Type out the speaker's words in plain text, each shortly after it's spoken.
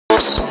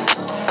choose.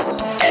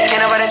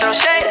 Can't nobody throw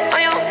shade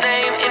on your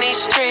name in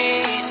these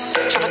streets.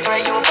 Triple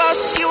threat, you a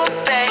boss, you a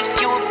bank,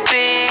 you a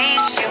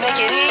beast. You make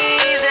it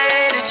easy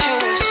to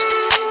choose.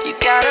 You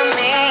got a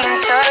mean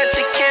touch,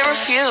 you can't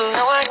refuse.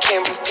 No, I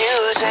can't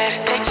refuse it.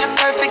 Picture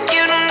perfect,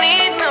 you don't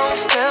need no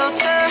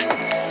filter.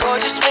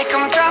 Gorgeous, make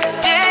them drop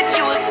dead,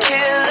 you a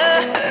killer.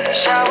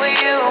 Shower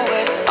you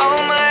with all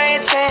my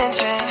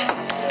attention.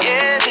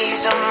 Yeah,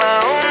 these are my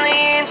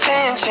only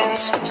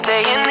intentions.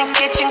 Stay in the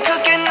kitchen,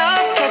 cooking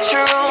up, cut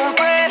your own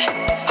bread.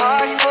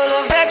 Heart full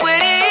of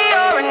equity,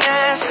 you're an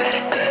asset.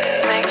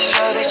 Make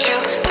sure that you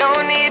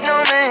don't need no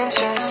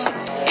mentions.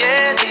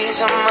 Yeah,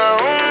 these are my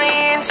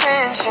only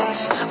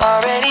intentions.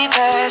 Already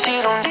passed,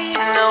 you don't need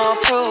no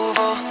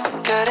approval.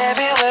 Good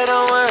everywhere,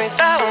 don't worry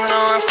about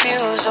no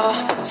refusal.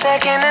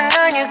 Second to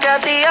none, you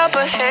got the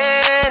upper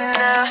hand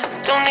now.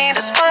 Don't need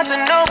a sponsor,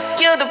 no,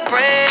 you're the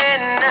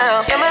brand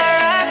now. You're my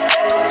rock,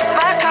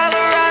 my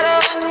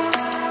Colorado.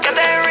 Got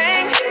that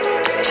ring,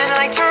 just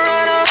like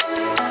Toronto.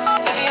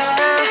 Love you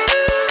now,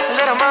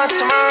 let 'em on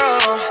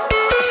tomorrow.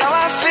 That's how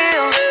I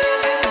feel.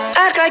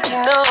 Act like you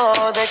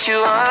know that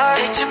you are.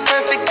 Picture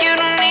perfect, you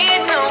don't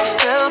need no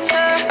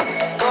filter.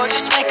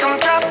 Gorgeous, make 'em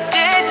drop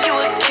dead, you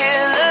a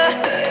killer.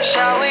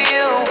 Shower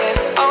you with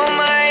all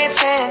my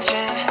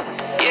attention.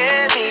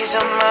 Yeah, these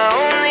are my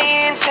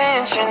only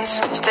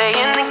intentions. Stay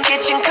in the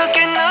kitchen,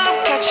 cooking up,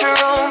 cut your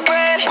own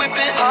bread.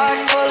 Whipping heart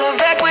full of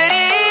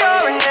equity,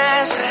 you're an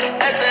asset.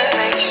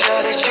 Make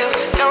sure that you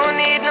don't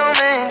need no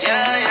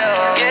mentions.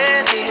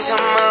 Yeah, these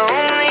are my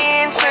only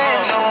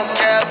intentions. No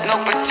cap, no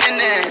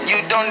pretending, you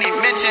don't need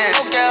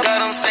mentions. Got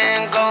them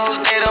saying goals,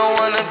 they don't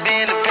wanna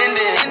be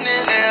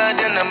independent. Tell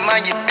them to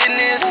mind your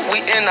business,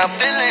 we in our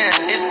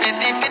feelings. It's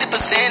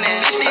 50%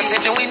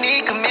 attention, we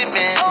need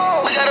commitment.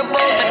 We gotta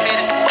both admit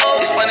it.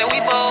 It's funny, we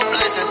both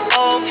listen.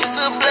 It's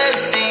a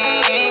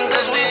blessing,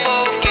 cause we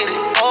both get it.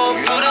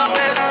 You the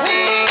best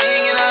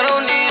thing, and I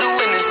don't need a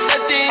witness.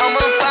 I'ma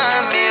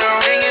find me a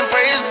ring and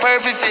pray it's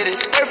perfect fit.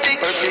 It's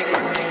perfect.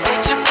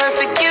 Picture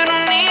perfect, you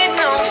don't need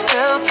no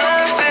filter.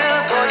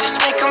 Just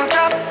make 'em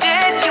drop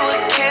dead, you a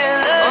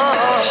killer.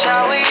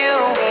 Shower you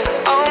with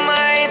all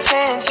my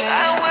attention.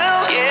 I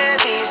will. Yeah,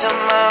 these are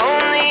my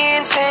only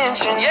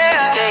intentions.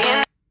 Stay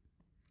in.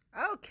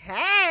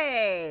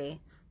 Okay,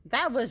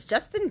 that was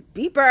Justin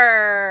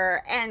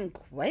Bieber and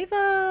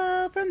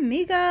Quavo from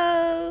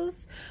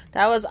Migos.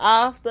 That was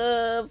off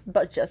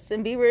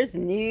Justin Bieber's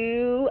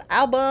new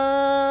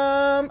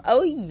album.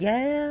 Oh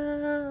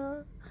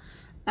yeah.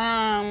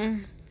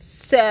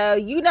 So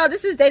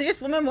this is Dangerous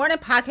Women Morning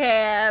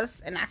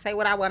Podcast, and I say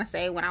what I want to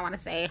say when I want to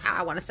say how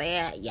I want to say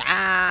it.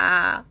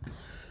 Yeah.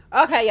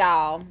 Okay,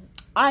 y'all.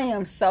 I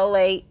am so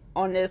late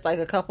on this, like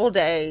a couple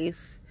days.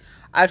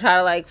 I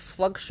try to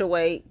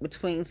fluctuate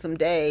between some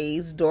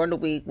days during the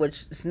week,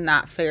 which is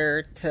not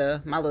fair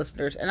to my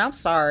listeners. And I'm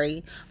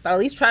sorry, but at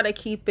least try to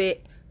keep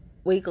it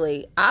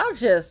weekly. I'll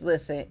just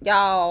listen.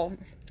 Y'all,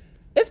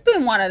 it's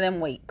been one of them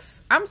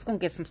weeks. I'm just going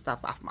to get some stuff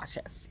off my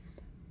chest.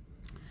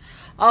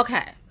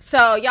 Okay.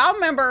 So y'all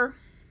remember,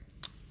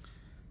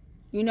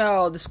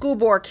 the school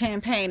board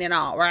campaign and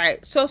all,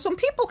 right? So some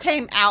people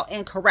came out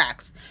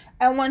incorrect.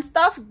 And when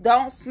stuff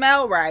don't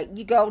smell right,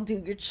 you go do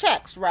your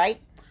checks,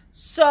 right?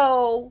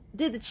 So,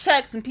 did the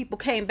checks and people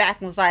came back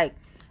and was like,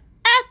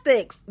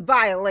 ethics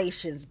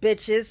violations,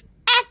 bitches.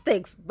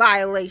 Ethics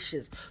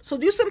violations. So,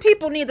 do some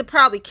people need to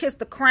probably kiss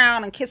the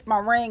crown and kiss my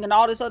ring and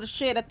all this other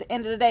shit at the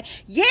end of the day?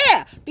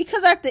 Yeah,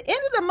 because at the end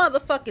of the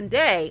motherfucking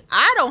day,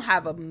 I don't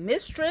have a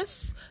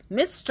mistress,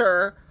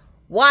 mister,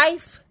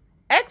 wife,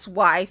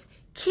 ex-wife,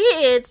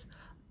 kids,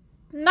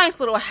 nice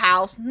little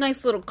house,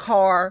 nice little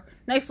car,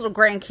 nice little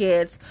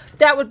grandkids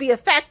that would be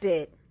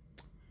affected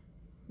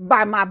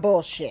by my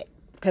bullshit.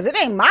 Because it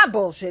ain't my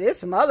bullshit. It's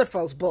some other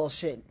folks'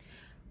 bullshit.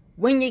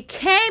 When you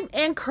came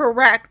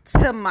incorrect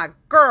to my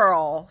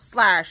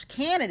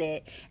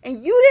girl/candidate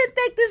and you didn't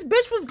think this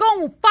bitch was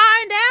going to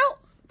find out?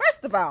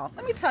 First of all,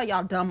 let me tell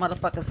y'all dumb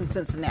motherfuckers in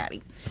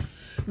Cincinnati.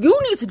 You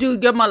need to do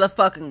your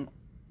motherfucking,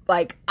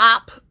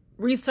 op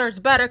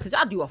research better because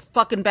y'all do a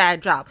fucking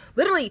bad job.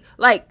 Literally,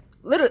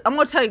 I'm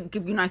going to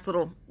give you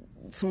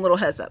some little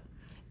heads up.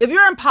 If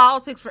you're in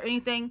politics for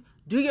anything,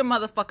 do your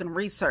motherfucking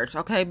research,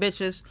 okay,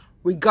 bitches?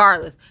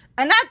 Regardless.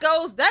 And that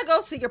goes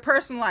to your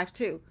personal life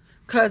too.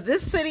 Cause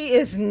this city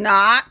is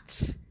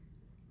not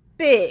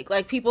big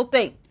like people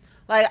think.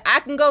 I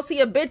can go see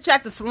a bitch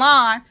at the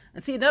salon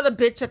and see another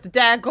bitch at the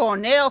daggone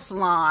nail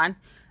salon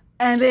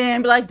and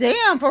then be like,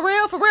 damn, for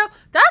real?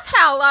 That's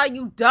how a lot of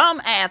you dumb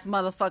ass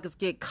motherfuckers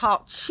get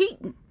caught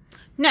cheating.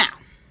 Now,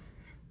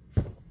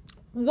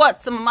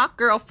 what some of my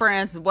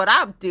girlfriends, what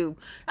I do,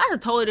 that's a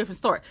totally different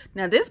story.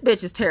 Now, this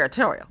bitch is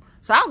territorial.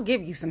 So I'll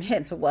give you some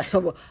hints of what,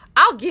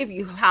 I'll give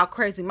you how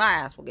crazy my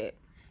ass will get.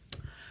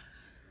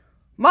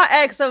 My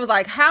ex, it was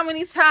how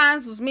many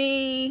times was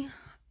me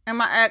and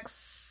my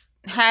ex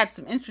had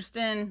some interest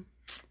in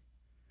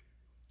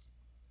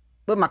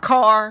with my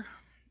car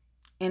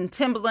and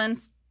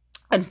Timberlands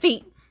and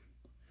feet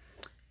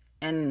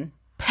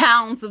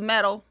pounds of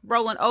metal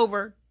rolling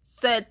over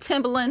said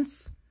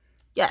Timberlands.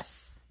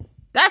 Yes,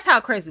 That's how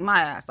crazy my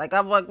ass. Like,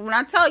 I'm like, when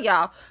I tell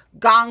y'all,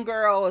 Gone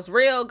Girl is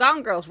real,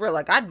 Gone Girl is real.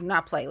 Like, I do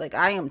not play. Like,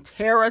 I am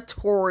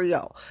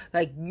territorial.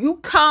 Like,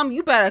 you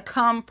better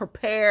come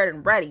prepared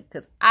and ready.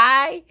 Because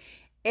I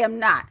am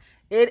not.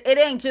 It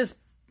ain't just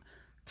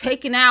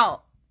taking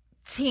out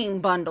team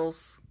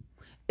bundles.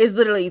 It's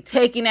literally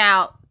taking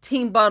out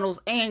team bundles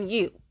and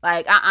you.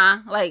 Like,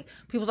 Like,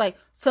 people's like,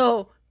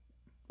 so,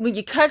 when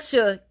you catch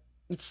your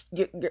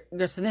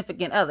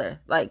significant other,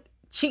 like,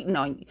 cheating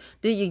on you,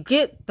 do you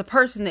get the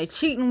person they're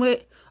cheating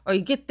with or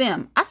you get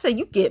them? I say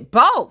you get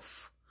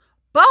both.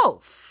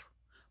 Both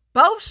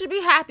should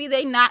be happy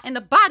they not in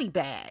the body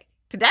bag.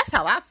 Cause that's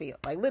how I feel.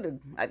 Like, literally,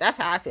 like, that's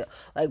how I feel.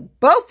 Like,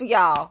 both of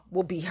y'all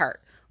will be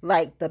hurt.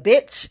 Like, the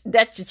bitch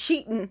that you're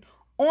cheating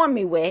on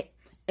me with,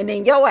 and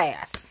then your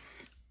ass.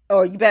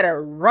 Or you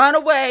better run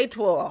away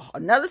to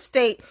another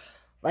state,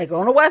 like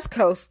on the West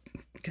Coast,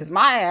 because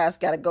my ass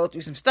got to go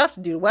through some stuff to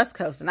do the West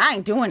Coast, and I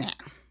ain't doing that.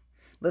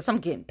 Unless I'm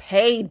getting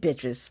paid,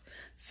 bitches.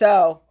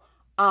 So,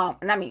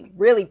 and I mean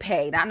really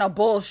paid. Not no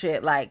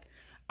bullshit. Like,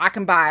 I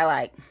can buy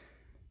like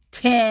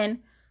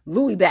 10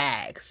 Louis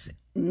bags,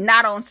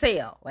 not on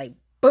sale. Like,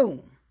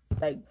 boom.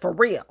 Like, for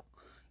real.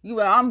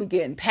 I'm be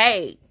getting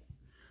paid.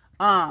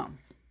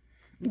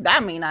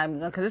 That mean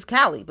because it's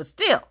Cali, but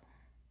still.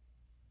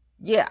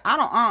 Yeah,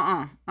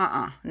 I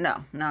don't,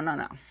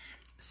 no.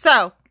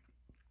 So,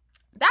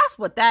 that's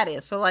what that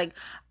is. So, like,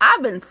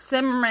 I've been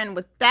simmering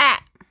with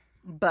that,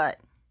 but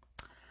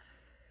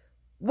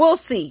we'll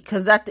see,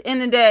 because at the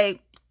end of the day,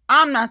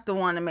 I'm not the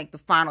one to make the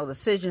final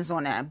decisions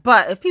on that.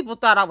 But if people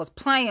thought I was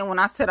playing when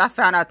I said I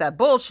found out that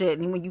bullshit,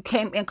 and when you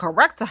came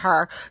incorrect to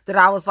her, that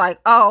I was like,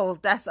 oh,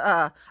 that's,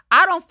 I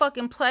don't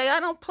fucking play. I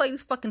don't play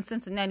these fucking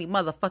Cincinnati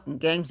motherfucking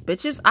games,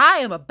 bitches. I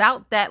am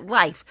about that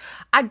life.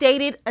 I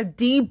dated a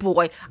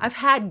D-boy. I've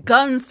had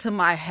guns to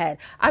my head.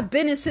 I've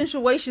been in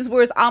situations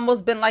where it's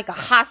almost been like a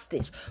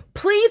hostage.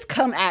 Please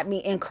come at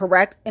me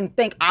incorrect and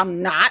think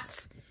I'm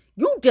not.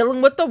 You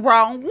dealing with the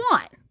wrong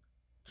one.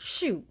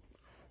 Shoot.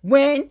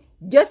 When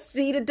you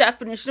see the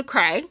definition of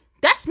cray,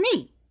 that's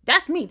me.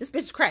 That's me. This bitch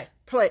is cray.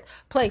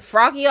 Play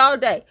Froggy all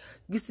day.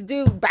 Used to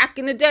do back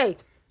in the day.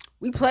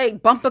 We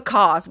played bumper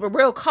cars with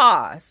real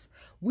cars.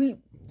 We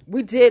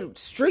did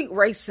street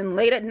racing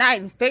late at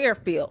night in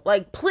Fairfield.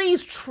 Like,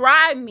 please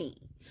try me.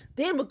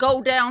 Then we'll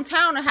go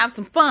downtown and have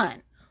some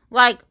fun.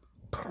 Like,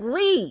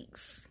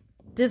 please.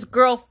 This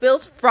girl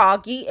feels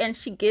froggy and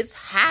she gets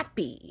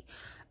happy.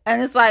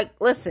 And it's like,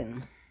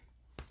 listen.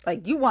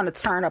 Like, you want to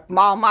turn up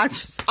all my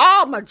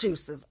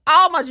juices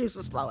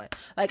flowing.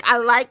 Like, I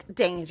like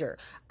danger.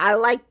 I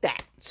like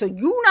that. So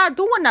you not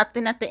doing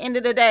nothing at the end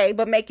of the day,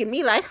 but making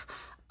me like,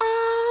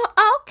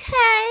 oh,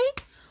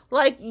 okay.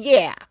 Like,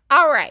 yeah,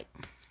 all right.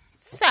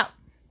 So,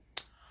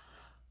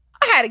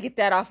 I had to get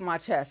that off my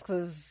chest,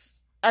 because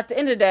at the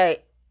end of the day,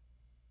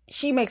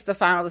 she makes the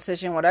final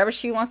decision. Whatever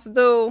she wants to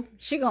do,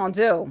 she gonna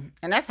do.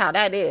 And that's how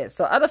that is.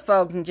 So, other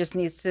folks just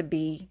needs to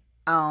be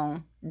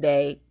on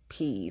their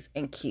P's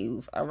and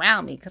Q's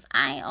around me, because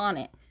I ain't on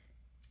it.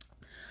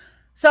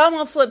 So I'm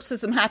gonna flip to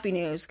some happy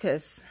news,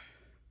 because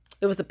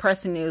it was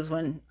depressing news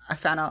when I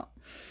found out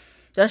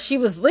that she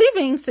was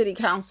leaving city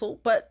council,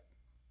 but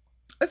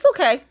it's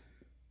okay.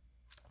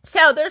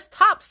 So there's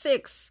top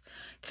 6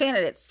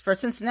 candidates for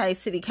Cincinnati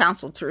City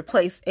Council to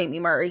replace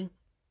Amy Murray.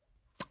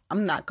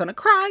 I'm not gonna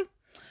cry,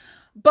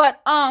 but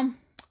I'm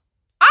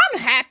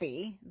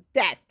happy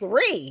that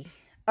 3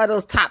 of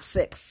those top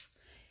 6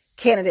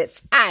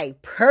 candidates I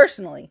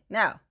personally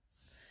know.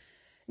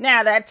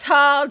 Now, that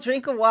tall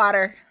drink of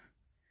water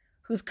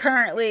who's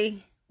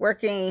currently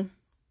working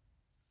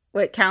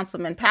with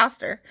Councilman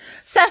Pauster,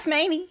 Seth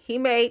Maney, he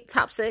made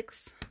top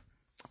 6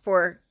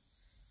 for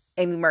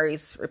Amy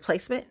Murray's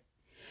replacement.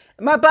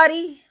 My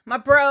buddy, my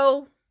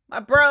bro,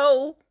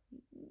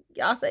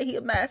 y'all say he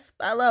a mess,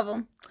 but I love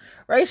him.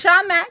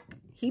 Rayshawn Mack,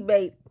 he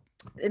made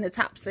in the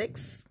top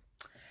 6.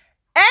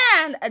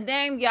 And a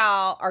name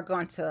y'all are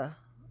going to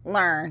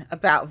learn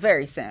about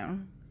very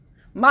soon.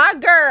 My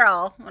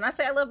girl, when I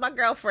say I love my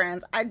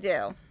girlfriends, I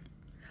do.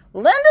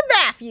 Linda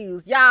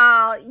Matthews,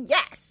 y'all,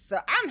 yes. So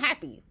I'm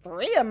happy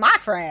 3 of my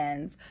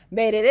friends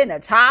made it in the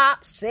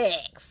top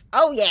 6.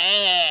 Oh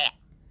yeah.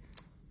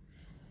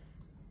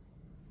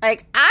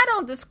 Like, I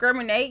don't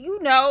discriminate.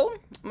 You know,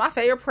 my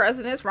favorite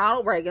president is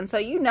Ronald Reagan, so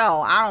you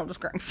know I don't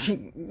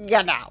discriminate.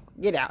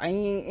 you know,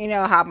 and you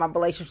know how my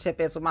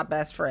relationship is with my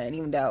best friend,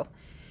 even though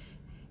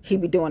he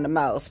be doing the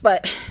most.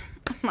 But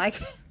I'm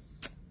like,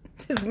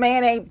 this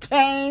man ain't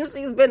changed.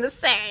 He's been the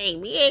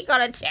same. He ain't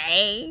gonna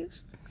change.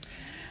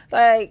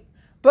 Like,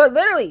 but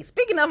literally,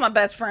 speaking of my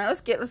best friend, let's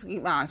get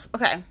honest.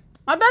 Okay,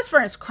 my best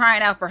friend is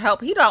crying out for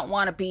help. He don't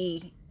want to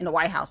be in the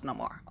White House no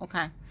more.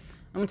 Okay.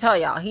 Let me tell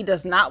y'all, he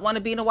does not want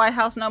to be in the White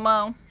House no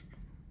more.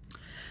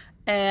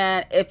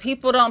 And if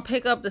people don't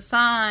pick up the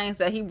signs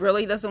that he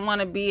really doesn't want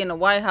to be in the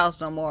White House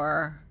no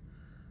more,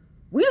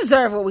 we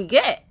deserve what we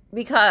get,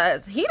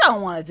 because he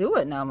don't want to do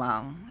it no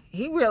more.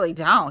 He really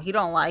don't. He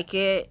don't like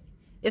it.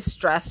 It's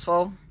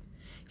stressful.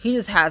 He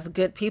just has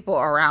good people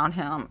around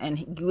him,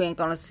 and you ain't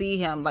going to see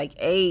him like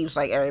age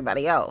like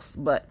everybody else.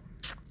 But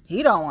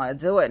he don't want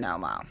to do it no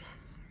more.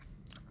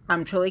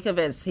 I'm truly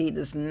convinced he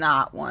does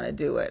not want to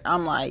do it.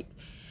 I'm like,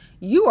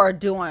 you are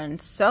doing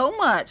so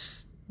much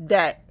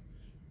that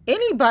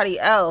anybody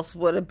else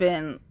would have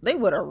been, they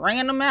would have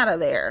ran him out of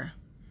there.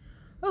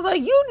 I was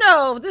like,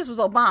 if this was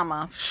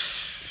Obama,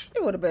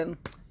 it would have been,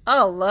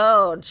 oh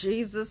Lord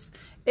Jesus,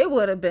 it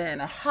would have been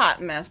a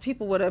hot mess.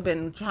 People would have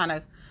been trying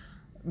to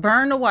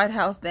burn the White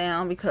House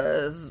down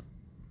because,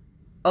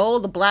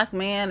 the black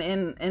man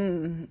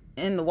in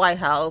the White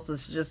House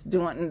is just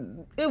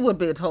doing, it would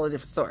be a totally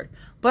different story.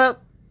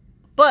 But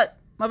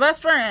my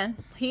best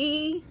friend,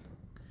 he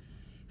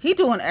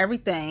doing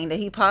everything that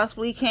he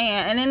possibly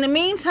can. And in the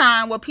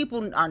meantime, what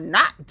people are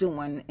not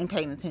doing and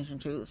paying attention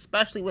to,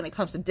 especially when it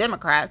comes to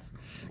Democrats,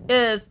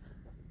 is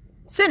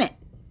Senate.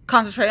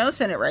 Concentrate on the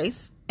Senate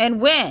race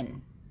and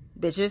win.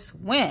 Bitches,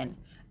 win.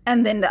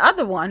 And then the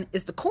other one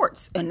is the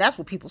courts. And that's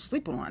what people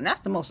sleeping on.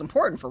 That's the most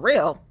important for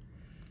real.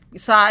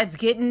 Besides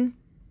getting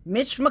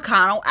Mitch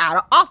McConnell out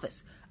of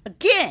office.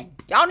 Again,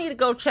 y'all need to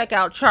go check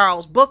out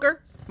Charles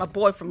Booker, my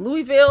boy from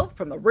Louisville,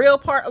 from the real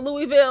part of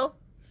Louisville.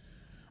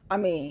 I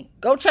mean,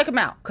 go check him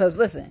out. Because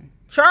listen,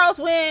 Charles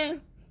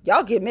win,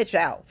 y'all get Mitch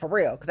out for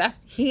real. Because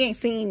he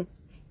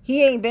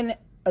ain't been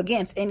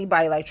against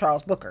anybody like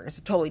Charles Booker. It's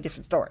a totally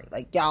different story.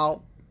 Like,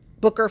 y'all,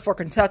 Booker for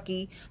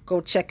Kentucky,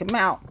 go check him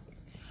out.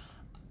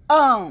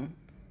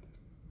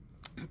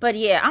 But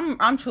yeah,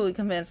 I'm truly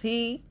convinced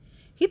he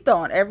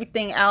throwing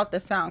everything out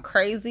that sound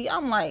crazy.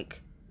 I'm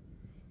like,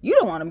 you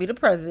don't want to be the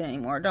president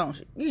anymore, don't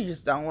you? You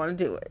just don't want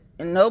to do it.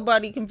 And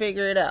nobody can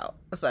figure it out.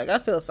 It's like, I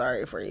feel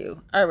sorry for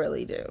you. I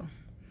really do.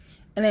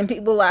 And then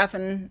people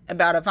laughing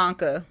about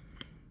Ivanka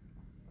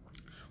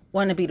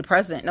wanting to be the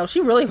president. No,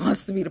 she really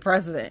wants to be the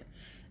president.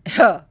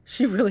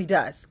 She really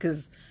does.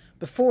 Because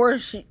before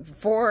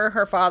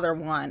her father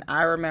won,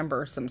 I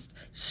remember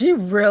she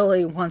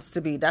really wants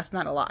to be, that's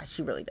not a lie.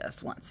 She really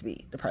does want to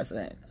be the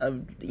president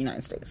of the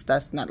United States.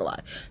 That's not a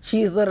lie.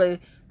 She's literally,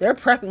 they're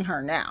prepping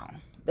her now.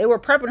 They were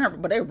prepping her,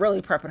 but they're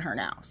really prepping her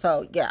now.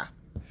 So yeah,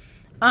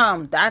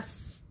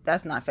 that's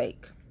not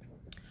fake.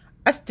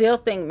 I still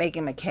think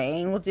Meghan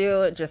McCain will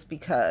do it just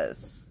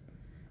because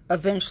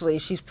eventually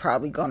she's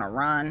probably going to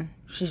run.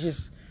 She's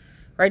just,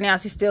 right now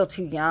she's still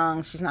too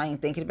young. She's not even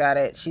thinking about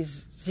it.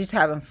 She's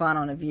having fun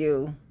on The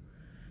View.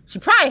 She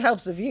probably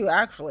helps The View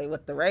actually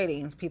with the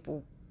ratings.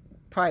 People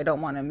probably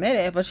don't want to admit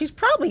it, but she's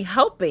probably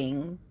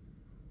helping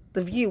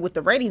The View with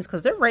the ratings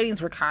because their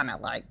ratings were kind of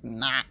like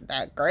not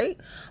that great.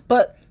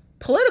 But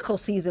political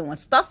season, when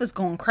stuff is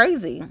going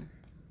crazy,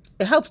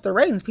 it helps the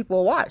ratings. People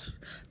will watch.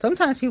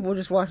 Sometimes people will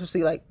just watch to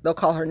see, like, they'll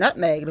call her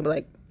Nutmeg and they'll be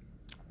like,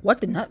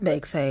 what did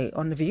Nutmeg say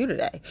on The View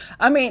today?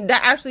 I mean, they're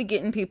actually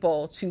getting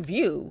people to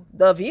view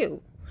The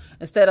View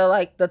instead of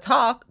like the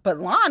talk. But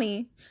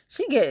Lonnie,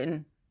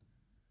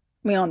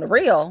 on The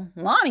Real,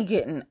 Lonnie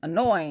getting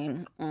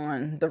annoying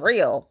on The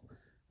Real.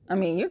 I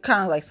mean, you're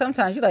kind of like,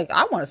 sometimes you're like,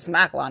 I want to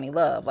smack Lonnie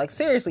Love. Like,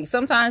 seriously,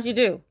 sometimes you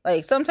do.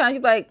 Like, sometimes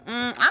you're like,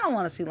 I don't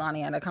want to see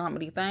Lonnie at a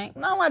comedy thing.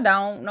 No, I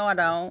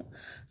don't.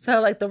 So,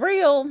 like, The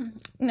Real,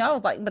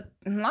 like, but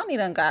Lonnie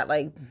done got,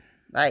 like,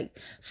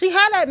 she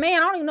had that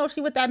man. I don't even know if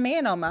she with that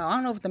man no more. I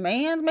don't know if the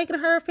man's making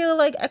her feel,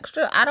 like,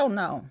 extra. I don't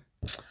know.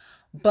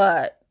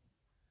 But,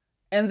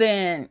 and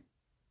then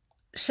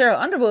Cheryl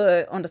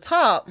Underwood on the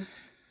top,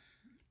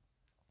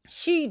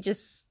 I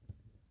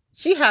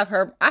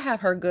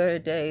have her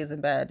good days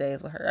and bad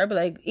days with her. I'd be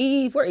like,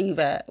 Eve, where Eve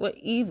at? Where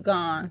Eve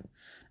gone?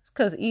 It's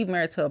because Eve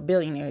married to a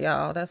billionaire,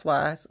 y'all. That's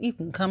why. Eve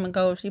can come and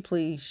go if she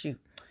please. Shoot.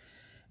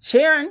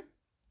 Sharon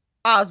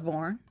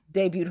Osbourne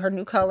debuted her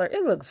new color.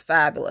 It looks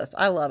fabulous.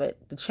 I love it.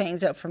 The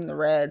change up from the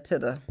red to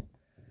the...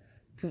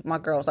 My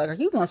girl was like, are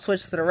you going to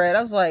switch to the red?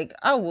 I was like,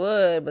 I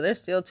would, but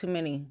there's still too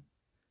many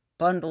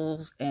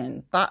bundles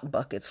and thought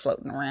buckets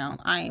floating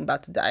around. I ain't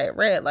about to dye it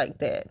red like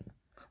that.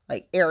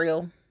 Like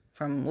Ariel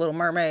from Little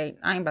Mermaid.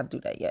 I ain't about to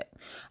do that yet.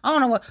 I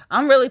don't know what...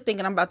 I'm really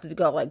thinking I'm about to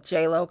go like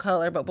J-Lo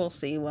color, but we'll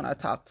see when I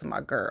talk to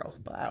my girl.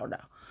 But I don't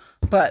know.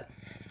 But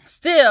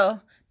still...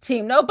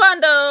 Team no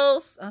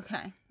bundles.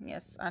 Okay.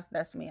 Yes,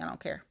 that's me. I don't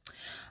care.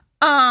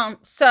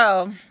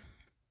 So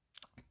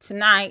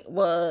tonight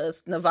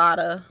was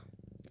Nevada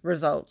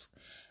results,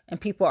 and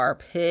people are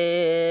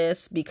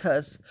pissed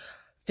because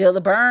feel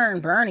the burn.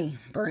 Bernie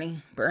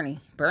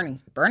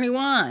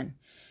won.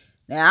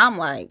 Now I'm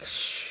like,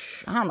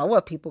 I don't know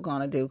what people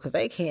gonna do because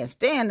they can't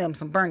stand them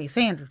some Bernie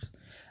Sanders.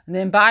 And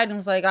then Biden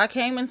was like, I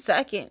came in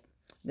second.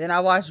 Then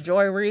I watched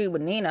Joy Reid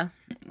with Nina.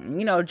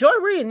 Joy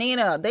Reid and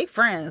Nina, they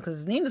friends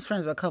because Nina's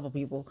friends with a couple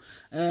people.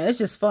 And it's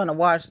just fun to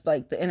watch,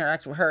 like, the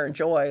interaction with her and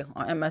Joy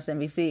on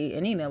MSNBC.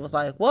 And Nina was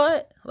like,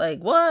 what? Like,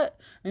 what?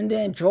 And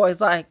then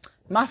Joy's like,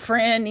 my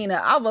friend Nina.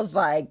 I was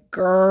like,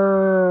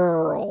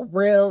 girl,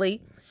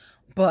 really?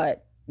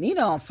 But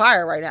Nina on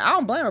fire right now. I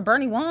don't blame her.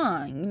 Bernie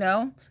won,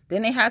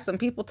 Then they had some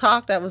people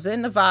talk that was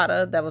in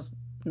Nevada, that was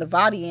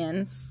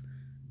Nevadians.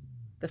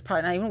 That's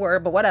probably not even a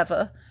word, but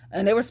whatever.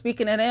 And they were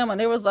speaking to them,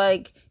 and they was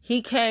like,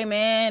 he came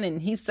in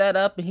and he set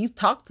up and he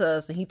talked to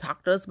us, and he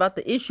talked to us about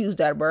the issues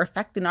that were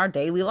affecting our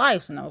daily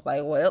lives. And I was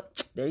like, well,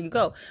 there you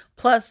go.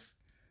 Plus,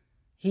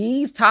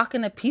 he's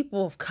talking to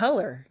people of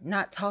color,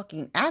 not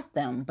talking at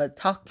them, but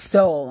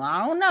so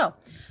I don't know.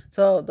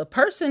 So the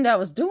person that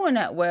was doing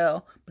that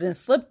well, but then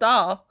slipped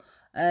off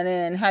and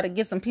then had to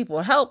get some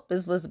people help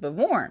is Elizabeth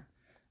Warren.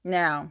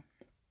 Now,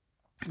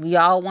 we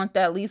all want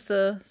that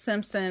Lisa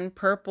Simpson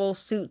purple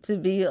suit to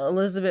be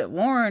Elizabeth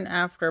Warren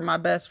after my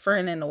best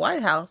friend in the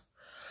White House,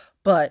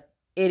 but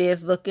it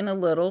is looking a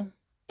little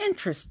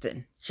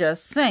interesting,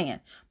 just saying.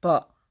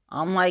 But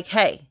I'm like,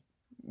 hey,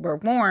 we're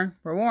Warren.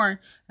 And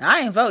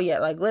I ain't vote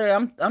yet. Like,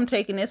 literally, I'm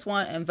taking this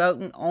one and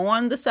voting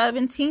on the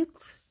 17th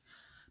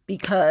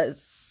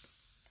because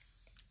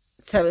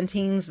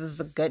 17 is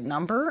a good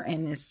number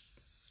and it's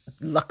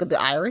luck of the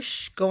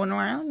Irish going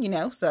around,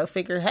 so I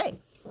figure, hey,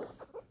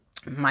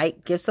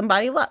 might give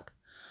somebody luck.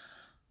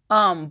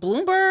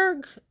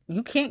 Bloomberg,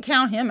 you can't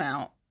count him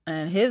out.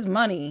 And his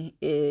money,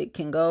 it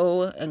can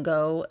go and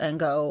go and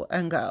go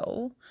and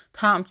go.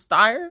 Tom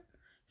Steyer,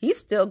 he's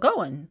still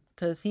going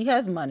because he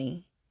has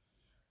money.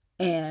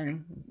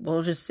 And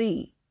we'll just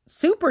see.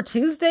 Super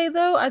Tuesday,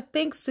 though, I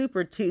think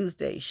Super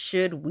Tuesday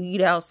should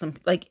weed out some...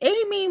 Like,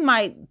 Amy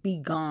might be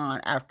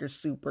gone after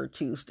Super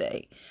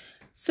Tuesday.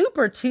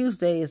 Super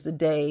Tuesday is the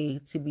day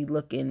to be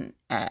looking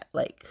at,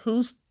 like,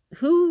 who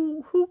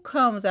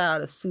comes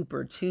out of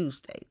Super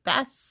Tuesday.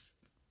 That's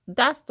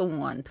the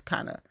one to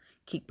kind of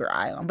keep your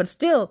eye on. But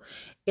still,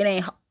 it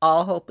ain't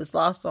all hope is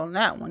lost on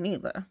that one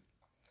either.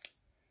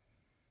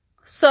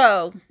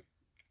 So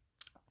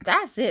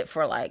that's it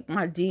for like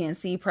my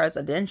DNC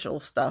presidential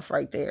stuff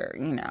right there.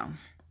 Biden,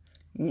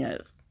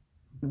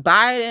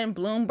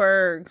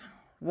 Bloomberg,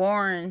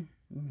 Warren,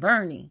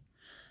 Bernie,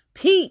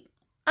 Pete.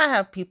 I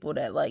have people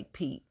that like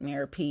Pete,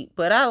 Mayor Pete,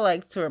 but I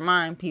like to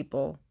remind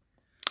people,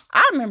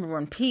 I remember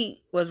when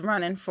Pete was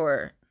running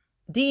for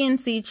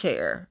DNC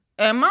chair.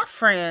 And my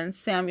friend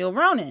Samuel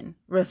Ronan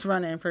was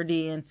running for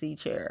DNC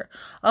chair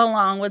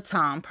along with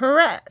Tom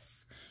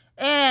Perez.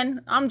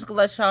 And I'm just going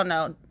to let y'all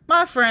know,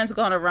 my friend's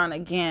going to run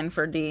again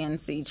for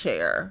DNC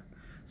chair.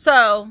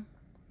 So,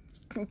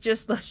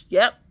 people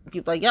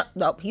like,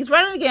 nope, he's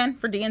running again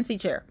for DNC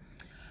chair.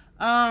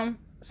 So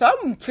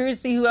I'm curious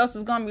to see who else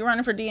is going to be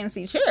running for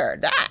DNC chair.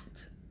 That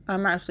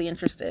I'm actually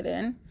interested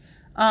in.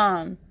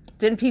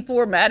 Then people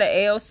were mad at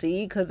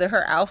AOC because of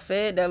her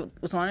outfit that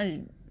was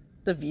on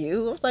The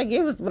View.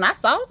 When I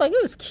saw it, I was like,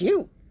 it was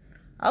cute.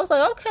 I was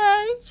like,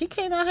 okay, she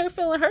came out here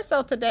feeling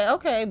herself today.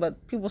 Okay,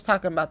 but people was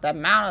talking about that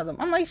amount of them.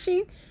 I'm like,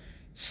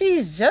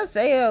 she's just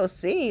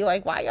AOC.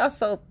 Like, why y'all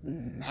so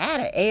mad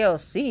at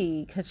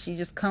AOC? Because she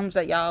just comes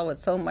at y'all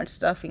with so much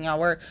stuff in y'all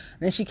work. And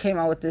then she came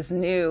out with this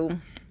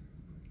new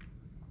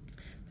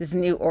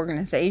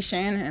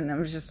organization, and it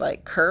was just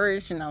like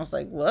Courage. And I was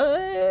like, what?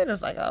 I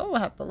was like, oh, I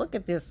have to look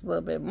at this a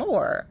little bit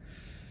more.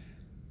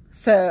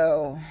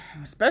 So,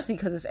 especially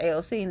because it's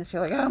AOC, and it's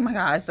like, oh my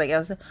God, it's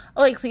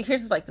like, see,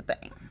 here's like the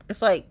thing.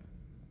 It's like,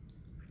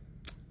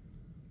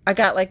 I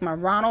got like my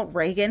Ronald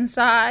Reagan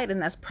side,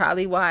 and that's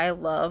probably why I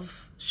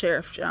love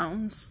Sheriff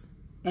Jones.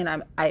 And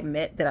I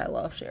admit that I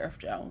love Sheriff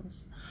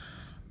Jones.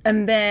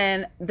 And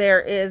then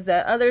there is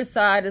that other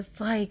side,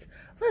 it's like,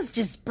 let's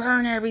just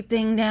burn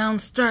everything down,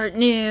 start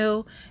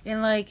new,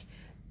 and like,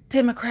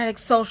 democratic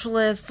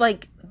socialists,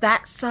 like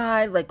that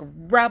side, like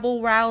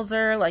rebel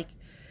rouser, like,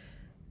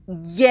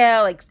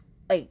 yeah, like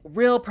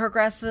real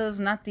progressives,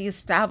 not the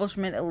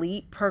establishment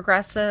elite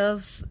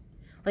progressives.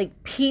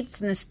 Like,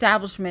 Pete's an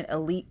establishment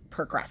elite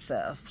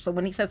progressive. So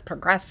when he says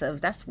progressive,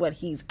 that's what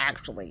he's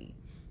actually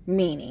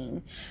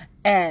meaning.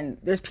 And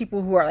there's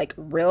people who are like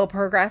real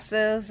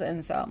progressives,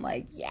 and so I'm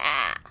like,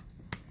 yeah.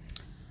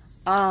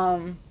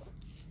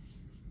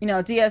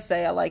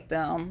 DSA, I like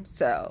them.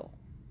 So,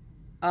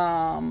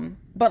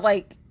 but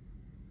like,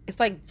 it's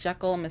like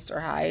Jekyll and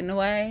Mr. Hyde in a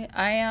way.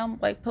 I am,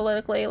 like,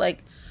 politically,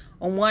 like,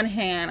 on one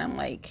hand, I'm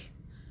like,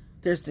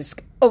 there's this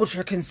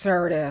ultra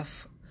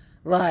conservative,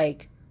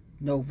 like,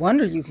 no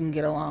wonder you can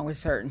get along with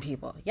certain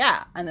people.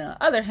 Yeah. And then on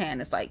the other hand,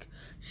 it's like,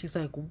 she's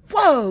like,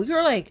 whoa,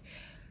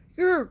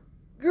 you're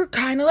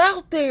kind of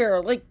out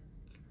there, like,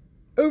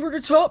 over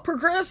the top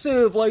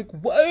progressive, like,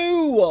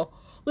 whoa,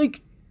 like,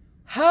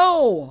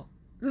 how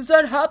does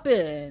that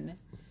happen?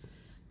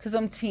 Because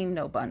I'm team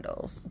no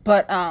bundles.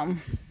 But, I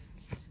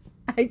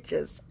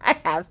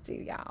have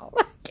to, y'all.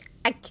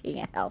 I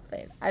can't help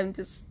it.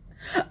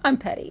 I'm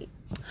petty.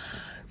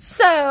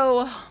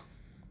 So,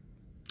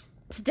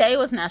 today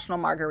was National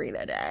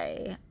Margarita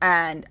Day,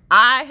 and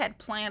I had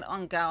planned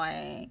on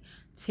going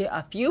to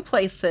a few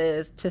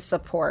places to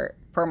support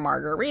for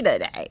Margarita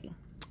Day.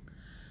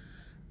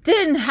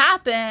 Didn't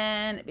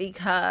happen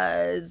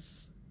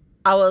because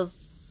I was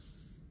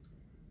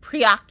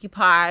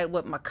preoccupied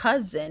with my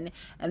cousin,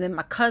 and then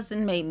my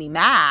cousin made me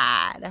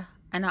mad,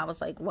 and I was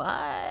like,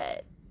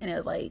 what? And it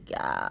was like,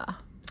 yeah.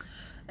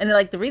 And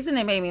like, the reason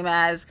they made me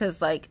mad is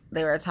because, like,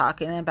 they were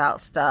talking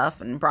about stuff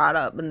and brought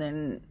up, and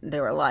then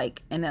they were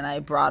like, and then I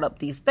brought up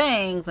these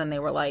things, and they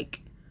were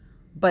like,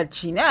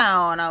 but and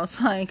I was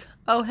like,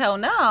 oh, hell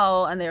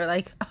no. And they were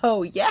like,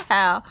 oh,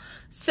 yeah.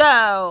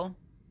 So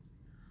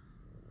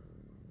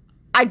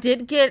I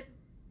did get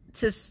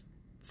to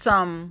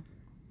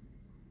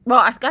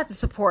I got to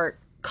support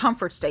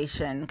Comfort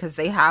Station, because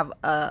they have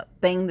a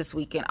thing this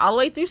weekend, all the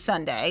way through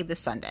Sunday, this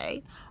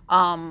Sunday.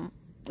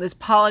 There's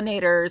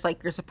pollinators,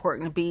 like you're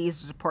supporting the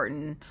bees, you're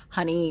supporting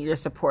honey, you're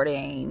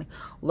supporting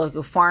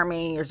local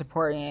farming, you're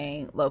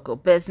supporting local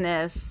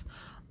business.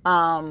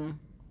 Honey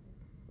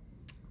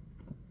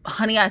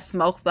I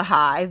Smoked the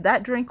Hive.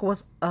 That drink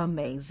was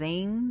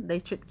amazing.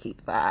 They should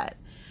keep that.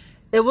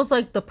 It was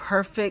like the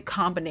perfect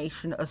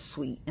combination of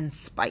sweet and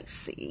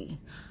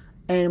spicy.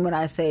 And when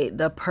I say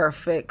the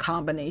perfect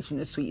combination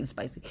of sweet and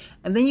spicy.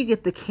 And then you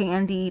get the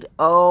candied.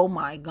 Oh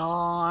my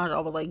God. I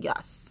was like,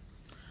 yes.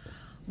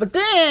 But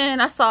then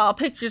I saw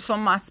pictures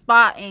from my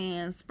spot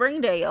in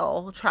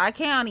Springdale,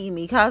 Tri-County,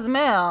 Me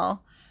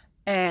Cozumel.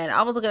 And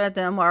I was looking at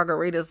them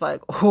margaritas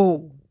like,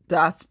 oh,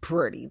 that's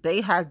pretty.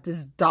 They had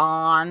this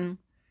Dawn.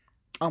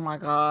 Oh my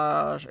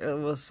gosh. It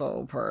was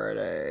so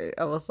pretty.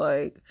 I was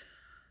like,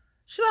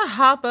 should I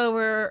hop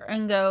over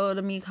and go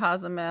to Me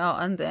Cozumel?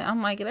 And then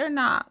I'm like, they're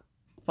not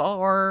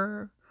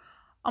far.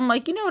 I'm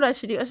like, you know what I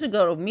should do? I should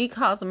go to Me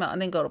Cozumel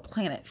and then go to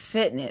Planet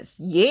Fitness.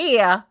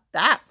 Yeah,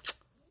 that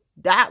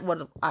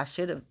would I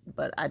should have,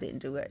 but I didn't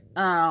do it.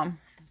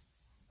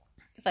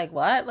 It's like,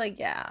 what? Like,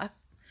 yeah, I've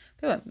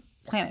been with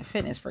Planet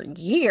Fitness for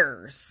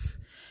years.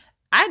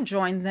 I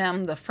joined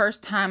them the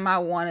first time I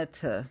wanted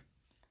to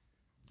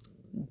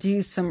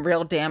do some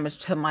real damage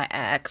to my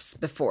ex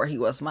before he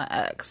was my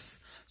ex.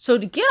 So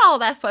to get all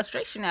that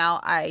frustration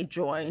out, I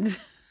joined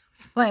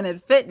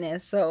Planet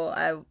Fitness so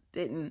I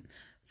didn't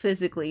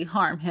physically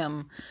harm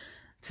him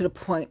to the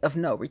point of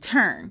no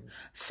return.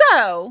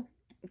 So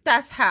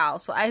that's how.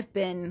 So I've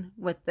been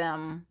with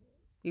them.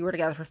 We were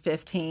together for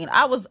 15.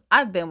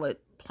 I've been with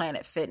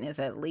Planet Fitness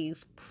at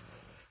least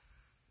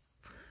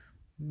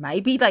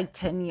maybe like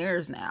 10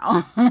 years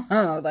now. I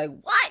was like,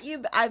 what?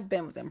 I've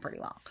been with them pretty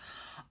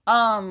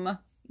long.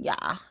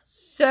 Yeah.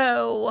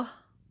 So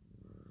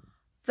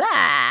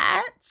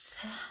that,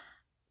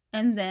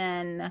 and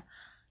then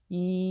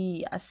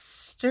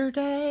yesterday,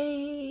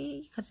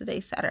 because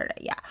today's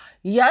Saturday, yeah.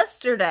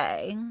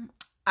 Yesterday,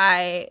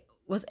 I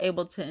was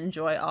able to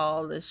enjoy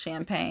all this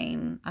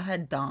champagne. I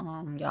had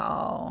Dom,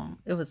 y'all.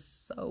 It was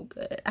so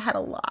good. I had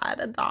a lot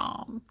of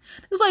Dom.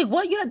 It was like,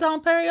 what? You had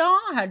Dom Perignon?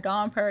 I had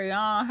Dom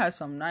Perignon. Had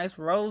some nice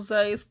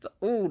rosé.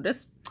 Ooh,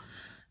 this.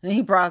 And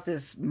he brought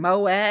this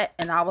Moet,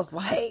 and I was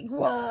like,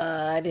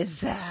 what is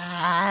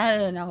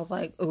that? And I was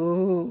like,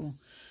 ooh.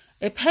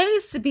 It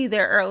pays to be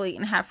there early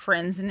and have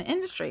friends in the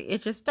industry.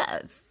 It just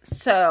does.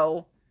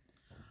 So,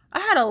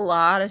 I had a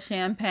lot of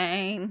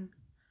champagne.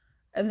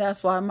 And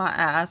that's why my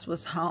ass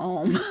was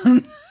home.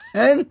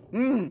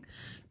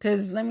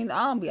 Because,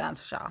 I'll be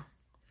honest with y'all.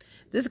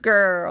 This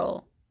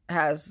girl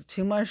has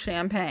too much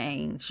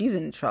champagne. She's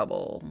in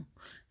trouble.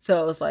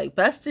 So, it's like,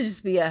 best to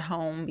just be at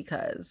home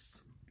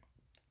because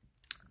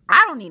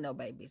I don't need no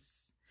babies.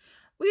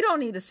 We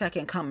don't need a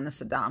second coming of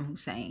Saddam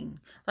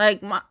Hussein.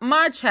 Like,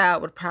 my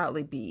child would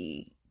probably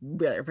be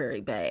very, very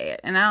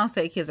bad. And I don't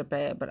say kids are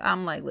bad, but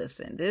I'm like,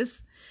 listen,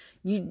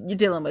 you're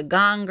dealing with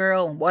Gone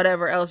Girl and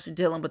whatever else you're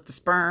dealing with the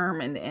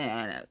sperm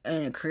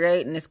and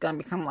creating, it's going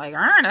to become like,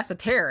 that's a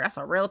terror. That's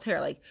a real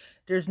terror. Like,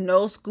 there's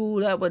no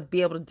school that would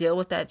be able to deal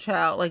with that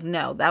child. Like,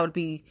 no, that would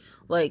be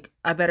like,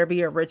 I better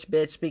be a rich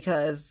bitch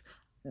because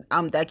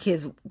that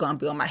kid's going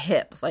to be on my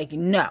hip. Like,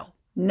 no.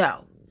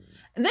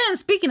 And then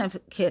speaking of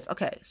kids,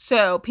 okay,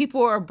 so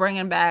people are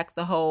bringing back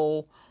the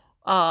whole,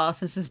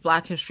 since it's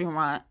Black History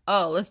Month,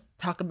 let's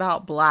talk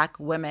about Black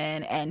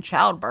women and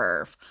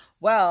childbirth.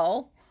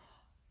 Well,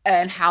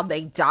 and how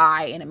they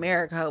die in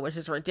America, which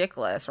is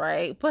ridiculous,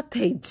 right? But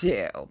they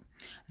do.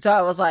 So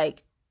I was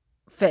like,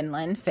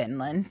 Finland.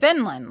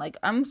 Like,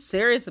 I'm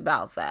serious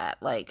about that.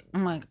 Like,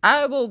 I'm like,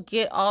 I will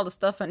get all the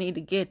stuff I need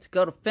to get to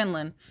go to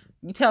Finland.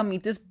 You tell me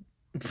this,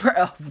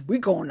 bro, we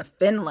going to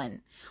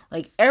Finland.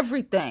 Like,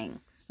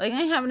 everything. Like,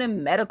 I ain't having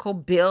them medical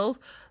bills.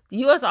 The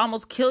U.S.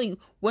 almost kill you.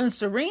 When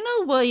Serena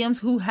Williams,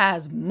 who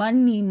has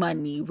money,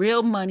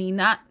 real money,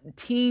 not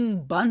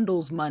team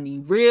bundles money,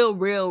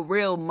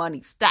 real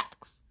money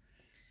stacks.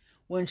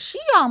 When she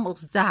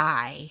almost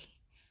died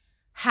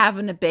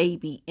having a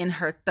baby in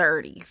her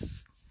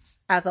 30s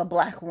as a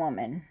Black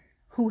woman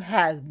who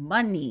has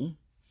money,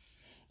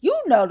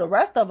 you know the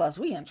rest of us,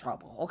 we in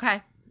trouble,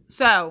 okay?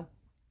 So,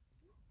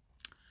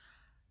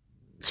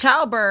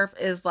 childbirth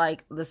is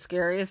like the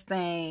scariest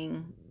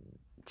thing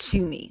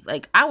to me.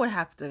 Like, I would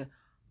have to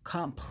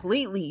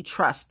completely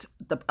trust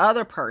the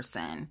other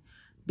person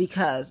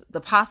because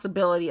the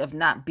possibility of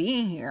not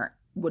being here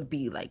would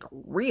be like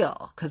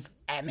real, because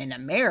I'm in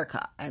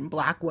America and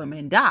Black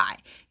women die.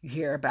 You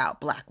hear about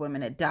Black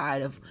women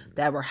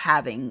that were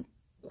having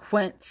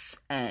quints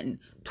and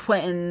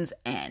twins,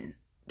 and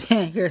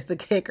here's the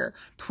kicker,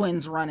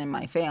 twins run in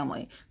my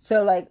family.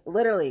 So like,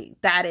 literally,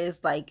 that is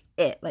like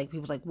it. Like,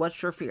 people's like, what's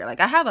your fear?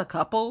 Like, I have a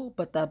couple,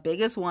 but the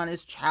biggest one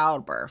is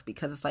childbirth,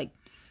 because it's like,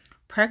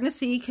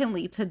 pregnancy can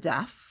lead to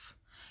death.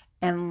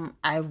 And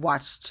I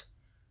watched,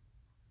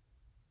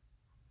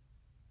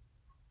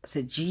 is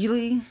it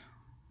Geely?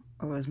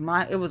 Or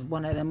it was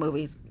one of the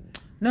movies.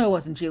 No, it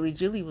wasn't Geely.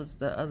 Geely was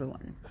the other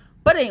one.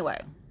 But anyway,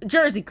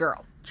 Jersey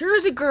Girl.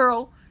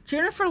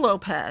 Jennifer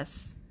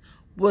Lopez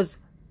was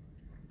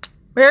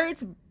married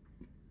to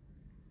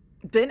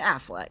Ben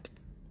Affleck.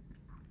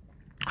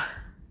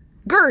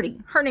 Gertie.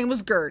 Her name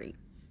was Gertie.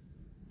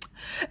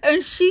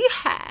 And she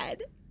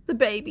had the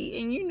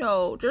baby. And you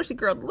know, Jersey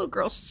Girl, the little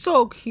girl's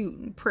so cute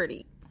and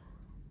pretty.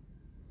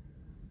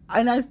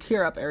 And I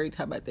tear up every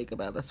time I think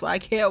about this. Why I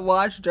can't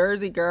watch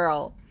Jersey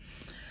Girl.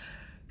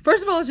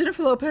 First of all,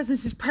 Jennifer Lopez, and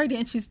she's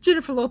pregnant. She's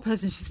Jennifer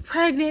Lopez, and she's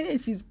pregnant, and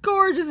she's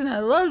gorgeous, and I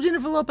love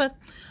Jennifer Lopez.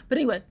 But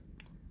anyway,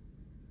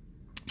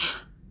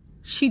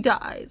 she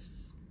dies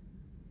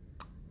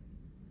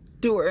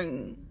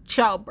during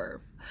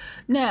childbirth.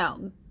 Now,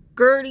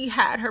 Gertie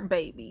had her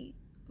baby,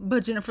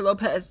 but Jennifer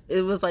Lopez,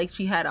 it was like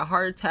she had a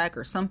heart attack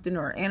or something,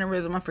 or an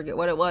aneurysm, I forget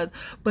what it was,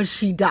 but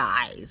she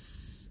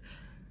dies.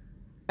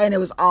 And it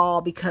was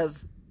all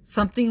because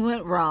something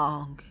went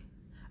wrong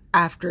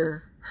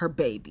after her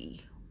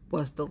baby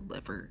was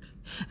delivered.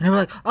 And they were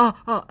like,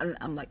 oh, and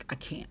I'm like, I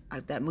can't.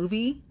 That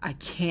movie, I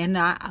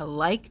cannot. I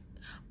like,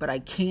 but I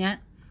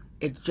can't.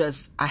 It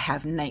just, I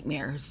have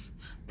nightmares.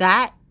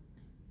 That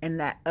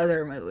and that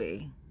other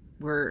movie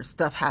where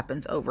stuff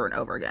happens over and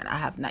over again, I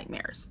have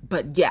nightmares.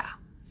 But yeah,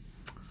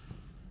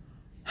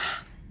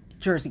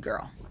 Jersey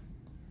Girl.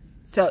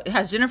 So it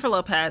has Jennifer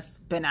Lopez,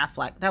 Ben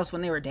Affleck. That was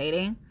when they were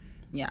dating.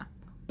 Yeah,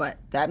 but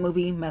that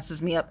movie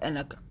messes me up.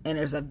 And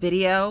there's a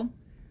video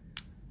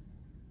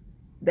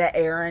that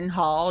Aaron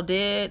Hall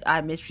did,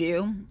 I Miss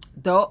You.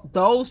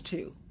 Those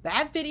two.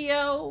 That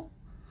video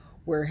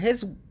where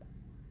his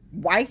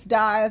wife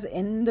dies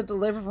in the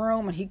living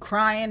room and he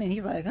crying and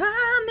he's like,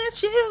 I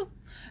miss you.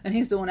 And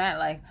he's doing that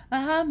like,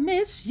 I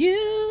miss you.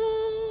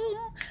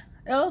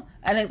 Oh,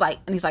 and he's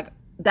like,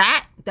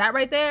 that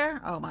right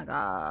there. Oh my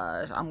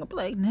gosh. I'm gonna be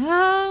like,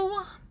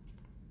 no,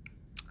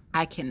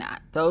 I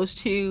cannot. Those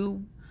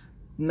two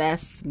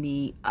mess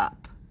me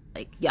up.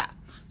 Like, yeah.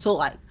 So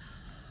like,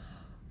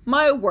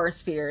 my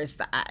worst fear is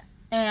that.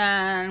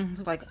 And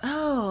it's like,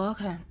 oh,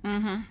 okay.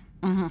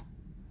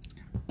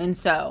 And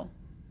so,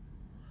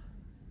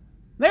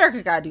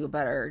 America gotta do a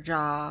better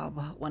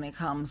job when it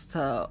comes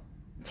to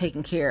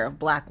taking care of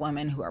black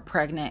women who are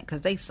pregnant,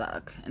 because they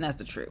suck, and that's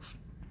the truth.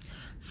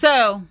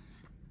 So,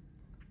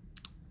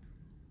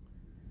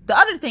 the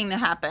other thing that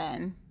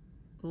happened,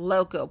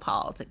 local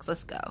politics,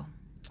 let's go.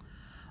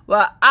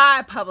 Well,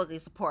 I publicly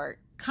support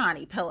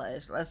Connie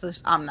Pillage.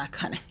 I'm not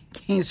gonna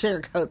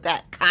sugarcoat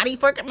that. Connie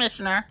for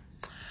commissioner.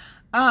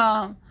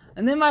 And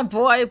then my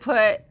boy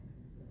put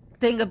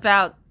thing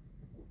about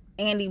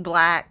Andy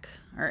Black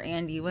or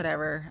Andy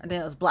whatever. I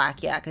think it was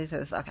Black, yeah, because he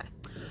says okay.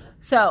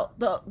 So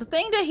the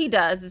thing that he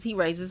does is he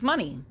raises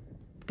money.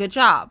 Good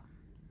job.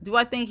 Do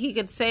I think he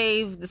could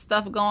save the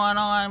stuff going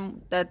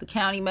on that the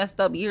county messed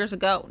up years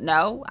ago?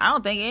 No, I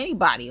don't think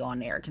anybody on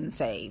there can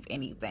save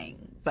anything.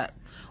 But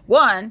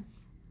one,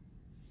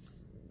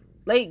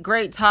 late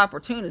great Todd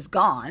Fortune is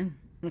gone.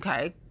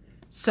 Okay,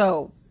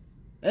 so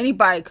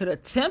anybody could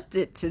attempt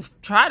it to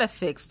try to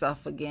fix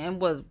stuff again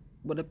would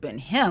have been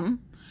him.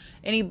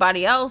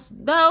 Anybody else?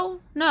 No.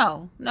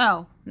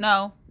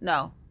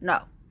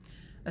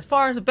 As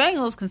far as the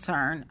Bengals is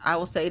concerned, I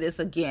will say this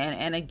again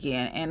and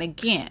again and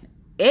again.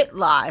 It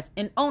lies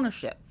in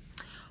ownership.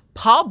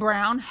 Paul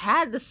Brown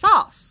had the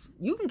sauce.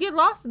 You can get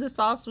lost in the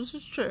sauce, which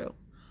is true.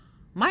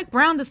 Mike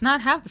Brown does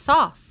not have the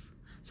sauce.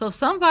 So if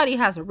somebody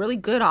has a really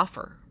good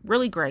offer,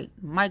 really great,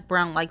 Mike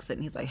Brown likes it,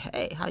 and he's like,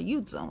 hey, how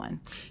you doing?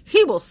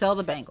 He will sell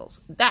the Bengals.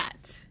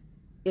 That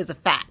is a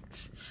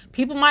fact.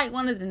 People might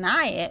want to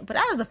deny it, but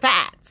that is a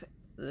fact.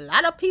 A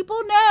lot of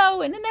people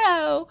know and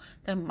know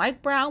that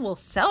Mike Brown will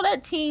sell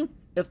that team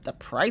if the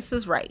price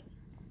is right.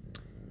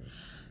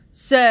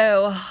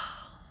 So,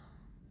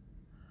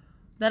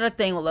 another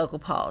thing with local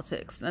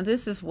politics. Now,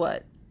 this is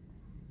what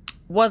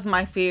was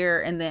my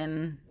fear, and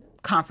then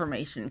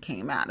confirmation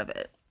came out of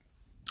it.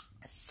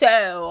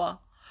 So,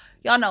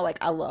 y'all know, like,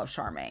 I love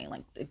Charmaine.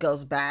 Like, it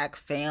goes back,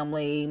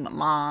 family, my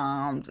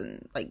mom's,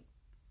 and, like,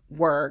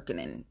 work, and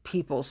then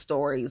people's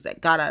stories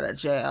that got out of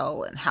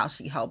jail and how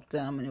she helped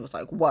them. And it was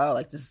like, whoa,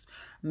 like, this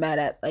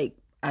met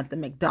at the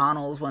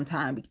McDonald's one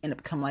time, ended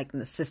up becoming, like,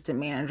 an assistant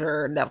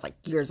manager. And that was, like,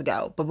 years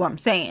ago. But what I'm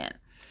saying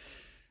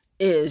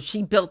is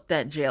she built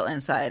that jail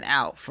inside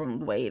out from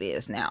the way it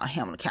is now in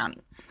Hamilton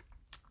County.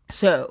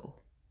 So,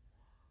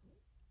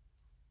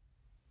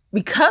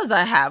 because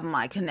I have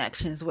my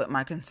connections with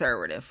my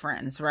conservative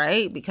friends,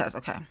 right? Because,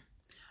 okay,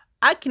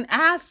 I can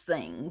ask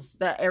things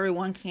that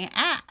everyone can't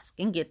ask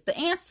and get the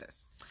answers.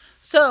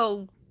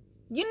 So,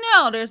 you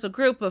know, there's a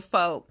group of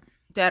folk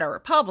that are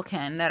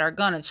Republican that are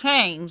going to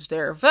change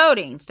their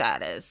voting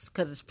status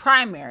because it's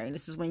primary.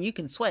 This is when you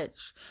can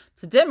switch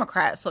to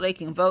Democrat so they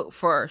can vote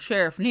for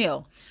Sheriff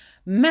Neal.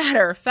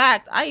 Matter of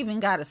fact, I even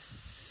got a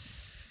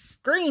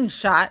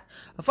screenshot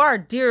of our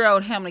dear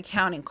old Hamilton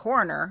County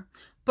coroner.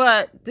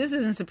 But this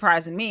isn't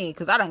surprising me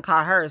because I done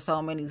caught her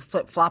so many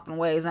flip-flopping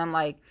ways. I'm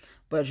like,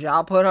 but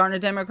y'all put her on the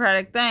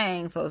Democratic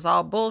thing, so it's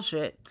all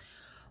bullshit.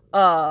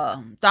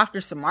 Dr.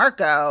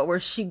 Samarco,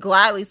 where she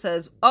gladly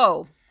says,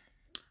 oh,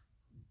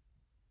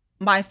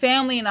 my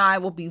family and I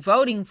will be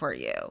voting for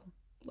you.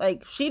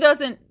 Like, she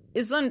doesn't,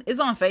 it's on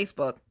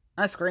Facebook.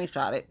 I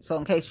screenshot it. So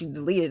in case you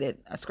deleted it,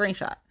 I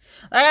screenshot.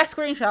 Like, I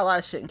screenshot a lot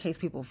of shit in case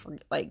people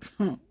forget, like,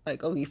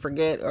 oh, you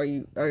forget, or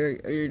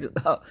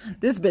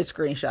this bitch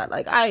screenshot.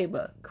 Like, I am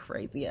a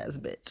crazy ass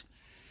bitch.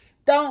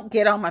 Don't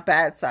get on my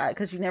bad side,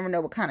 because you never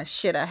know what kind of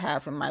shit I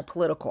have in my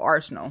political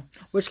arsenal,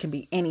 which can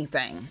be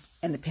anything,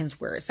 and depends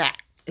where it's at.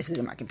 Is it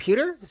in my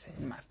computer? Is it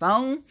in my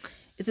phone?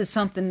 Is it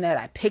something that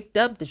I picked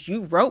up that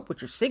you wrote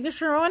with your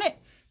signature on it?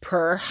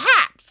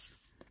 Perhaps.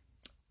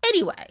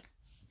 Anyway,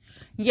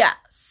 yeah,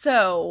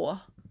 so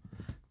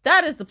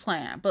that is the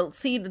plan. But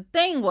see, the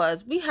thing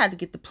was, we had to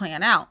get the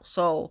plan out.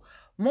 So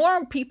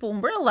more people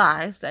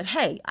realized that,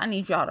 hey, I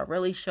need y'all to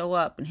really show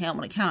up in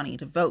Hamilton County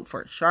to vote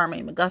for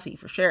Charmaine McGuffey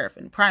for sheriff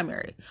in the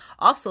primary.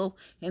 Also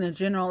in the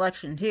general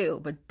election too.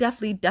 But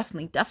definitely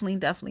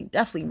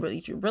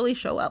really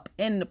show up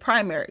in the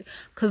primary.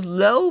 Because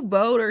low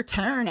voter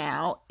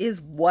turnout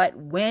is what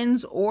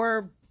wins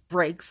or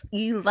breaks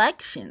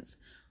elections.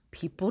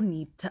 People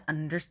need to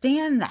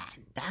understand that.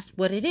 That's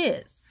what it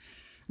is.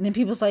 And then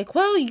people's like,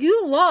 well,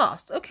 you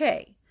lost.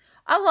 Okay.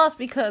 I lost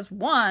because,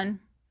 one,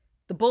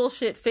 the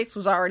bullshit fix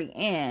was already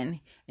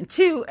in. And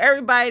two,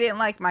 everybody didn't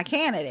like my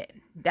candidate.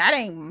 That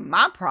ain't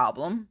my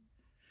problem.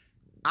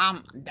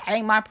 That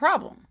ain't my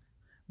problem.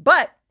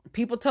 But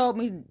people told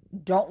me,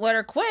 don't let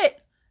her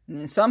quit. And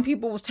then some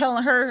people was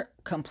telling her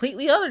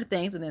completely other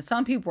things. And then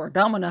some people were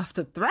dumb enough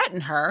to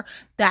threaten her.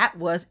 That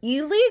was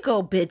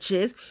illegal,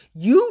 bitches.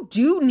 You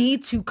do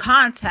need to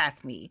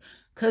contact me.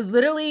 Because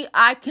literally,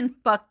 I can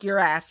fuck your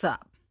ass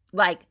up.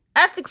 Like,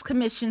 Ethics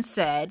Commission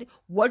said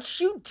what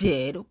you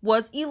did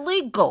was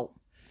illegal.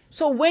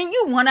 So when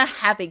you want to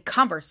have a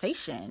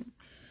conversation,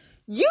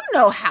 you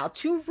know how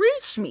to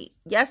reach me.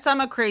 Yes, I'm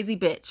a crazy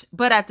bitch,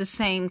 but at the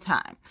same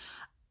time,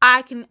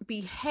 I can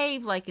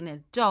behave like an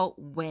adult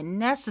when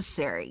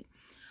necessary.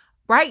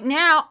 Right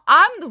now,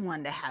 I'm the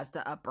one that has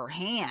the upper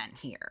hand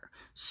here.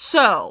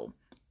 So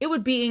it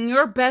would be in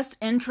your best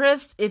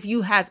interest, if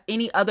you have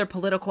any other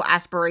political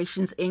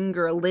aspirations in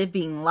your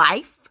living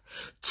life,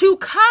 to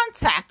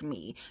contact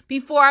me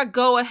before I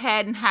go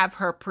ahead and have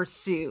her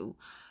pursue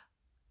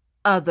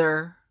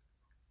other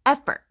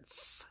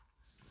efforts.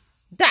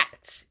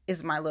 That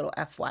is my little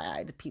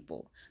FYI to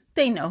people.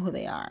 They know who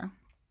they are.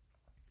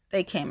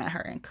 They came at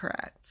her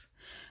incorrect.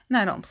 And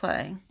I don't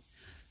play.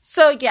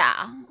 So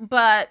yeah,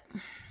 but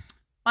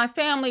my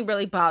family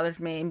really bothered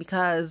me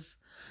because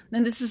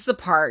then this is the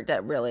part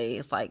that really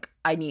is like,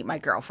 I need my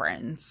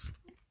girlfriends.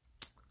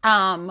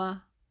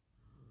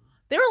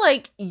 They were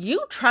like,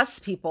 you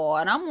trust people.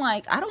 And I'm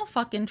like, I don't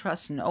fucking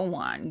trust no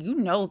one. You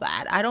know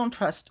that. I don't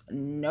trust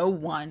no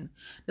one.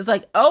 It's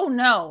like, oh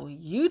no,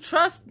 you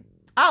trust.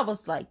 I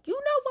was like, you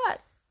know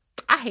what?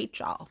 I hate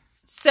y'all.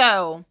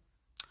 So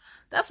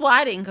that's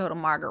why I didn't go to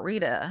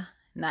margarita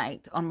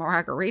night on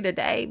Margarita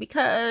Day,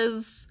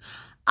 because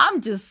I'm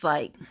just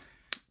like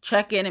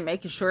checking and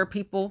making sure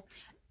people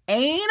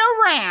ain't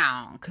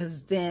around.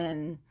 Because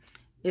then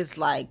it's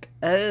like,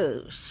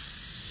 oh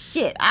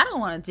shit, I don't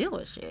want to deal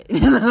with shit.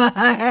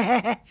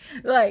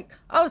 Like,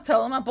 I was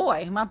telling my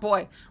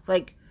boy,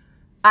 like,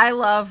 I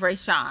love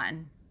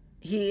Rayshawn.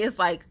 He is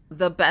like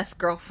the best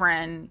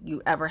girlfriend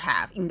you ever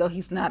have, even though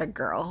he's not a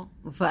girl,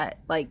 but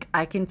like,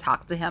 I can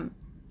talk to him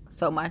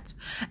so much.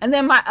 And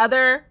then my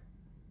other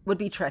would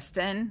be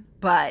Tristan,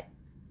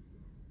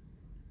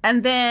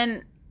 and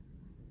then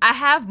I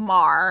have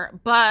Mar,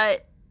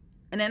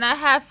 and then I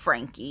have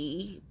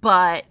Frankie,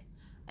 and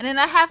then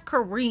I have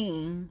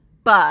Kareem,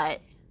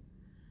 but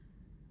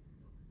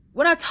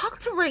when I talk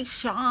to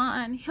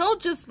Rayshawn, he'll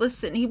just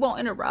listen. He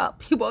won't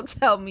interrupt. He won't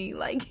tell me.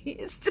 Like,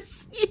 he's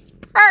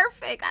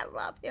perfect. I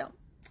love him.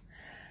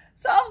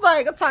 So I'm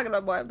talking to my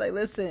boy. I'm like,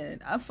 listen,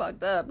 I'm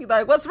fucked up. He's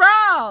like, what's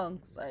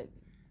wrong? It's like,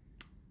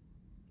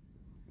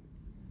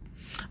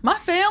 my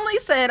family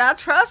said I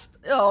trust.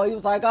 Oh, he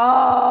was like,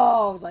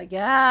 oh. I was like,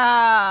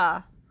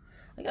 yeah.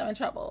 Like, I'm in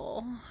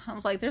trouble. I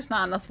was like, there's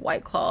not enough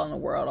White Claw in the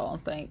world, I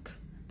don't think.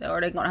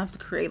 Or they're going to have to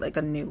create like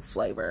a new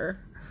flavor.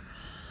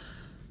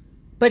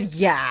 But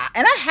yeah,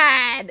 and I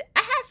had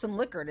some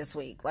liquor this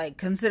week. Like,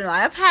 considering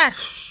I've had,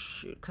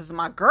 because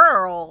my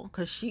girl,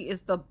 because she is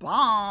the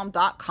bomb.com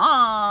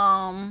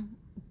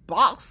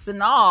boss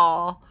and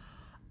all.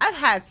 I've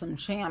had some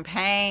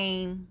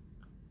champagne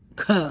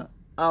a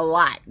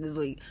lot this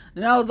week.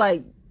 And I was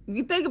like, if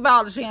you think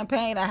about the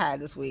champagne I had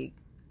this week,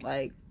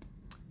 like,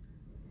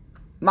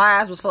 my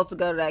ass was supposed to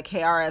go to that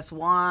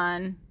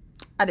KRS-One.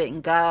 I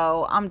didn't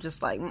go. I'm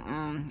just like,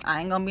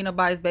 I ain't gonna be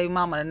nobody's baby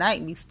mama tonight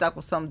and be stuck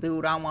with some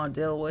dude I don't want to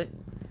deal with.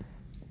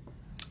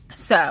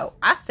 So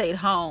I stayed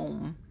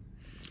home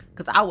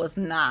because I was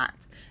not.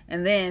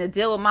 And then to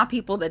deal with my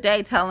people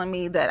today telling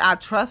me that I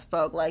trust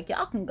folk, like,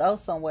 y'all can go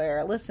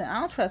somewhere. Listen,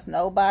 I don't trust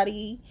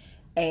nobody,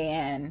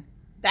 and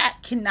that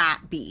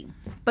cannot be.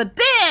 But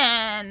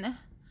then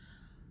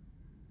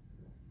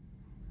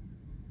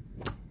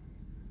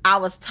I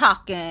was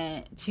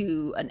talking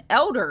to an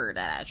elder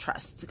that I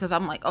trust, because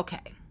I'm like,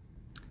 okay,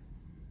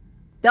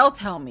 they'll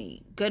tell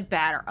me good,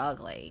 bad, or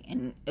ugly,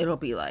 and it'll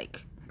be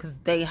like, because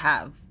they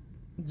have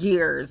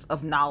years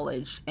of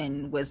knowledge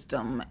and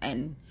wisdom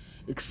and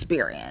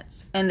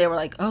experience. And they were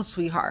like, oh,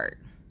 sweetheart.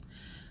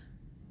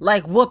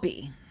 Like,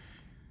 Whoopi,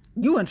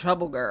 you in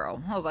trouble,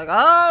 girl. I was like,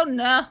 oh,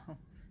 no.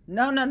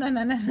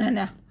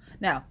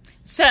 No.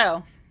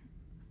 So,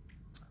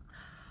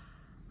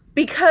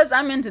 because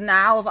I'm in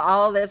denial of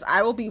all of this,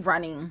 I will be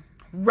running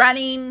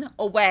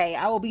away.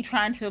 I will be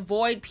trying to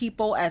avoid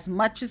people as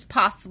much as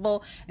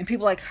possible. And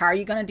people are like, how are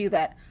you going to do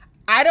that?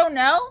 I don't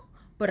know,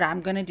 but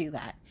I'm going to do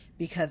that.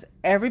 Because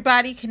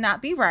everybody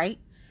cannot be right.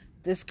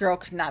 This girl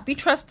cannot be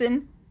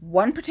trusting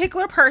one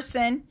particular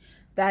person.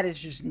 That is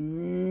just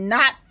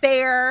not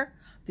fair.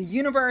 The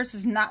universe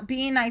is not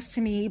being nice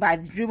to me by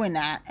doing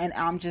that. And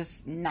I'm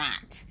just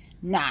not.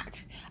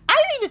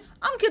 I'm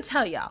going to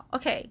tell y'all.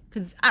 Okay.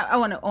 Because I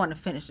want to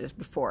finish this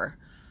before.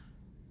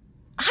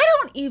 I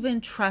don't even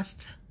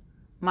trust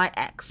my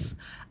ex.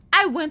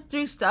 I went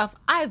through stuff.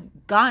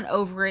 I've gone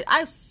over it.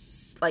 I've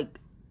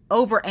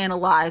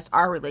overanalyzed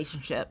our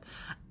relationship.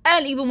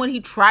 And even when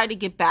he tried to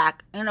get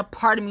back, and a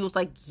part of me was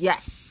like,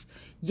 yes,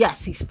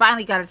 he's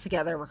finally got it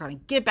together. We're going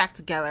to get back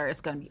together.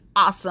 It's going to be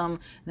awesome.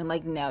 And I'm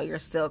like, no, you're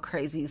still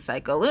crazy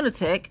psycho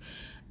lunatic.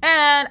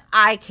 And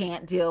I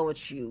can't deal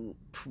with you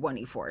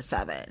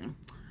 24/7.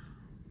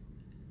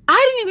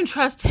 I didn't even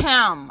trust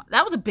him.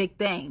 That was a big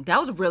thing.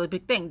 That was a really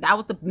big thing. That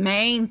was the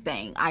main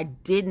thing. I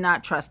did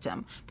not trust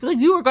him. People like,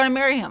 you were going to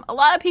marry him. A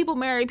lot of people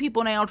marry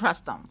people and they don't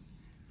trust them.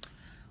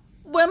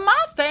 When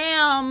my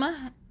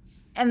fam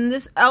and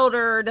this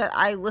elder that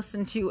I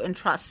listen to and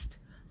trust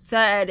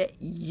said,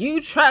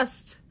 you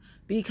trust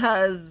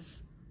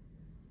because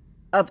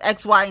of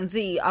X, Y, and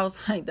Z, I was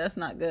like, that's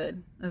not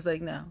good. I was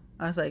like, no.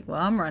 I was like, well,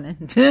 I'm running.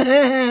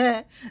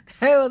 It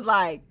was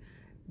like,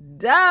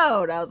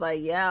 don't. I was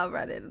like, yeah, I'm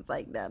running. It's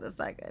like, no, that's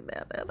not good.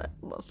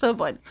 No. So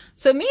avoiding.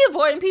 So me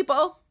avoiding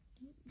people,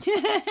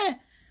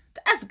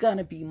 that's going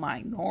to be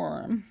my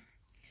norm.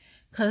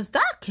 Because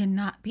that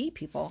cannot be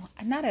people.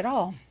 Not at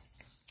all.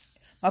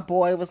 My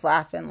boy was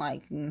laughing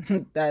like,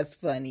 that's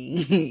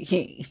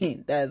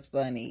funny. That's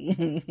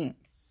funny.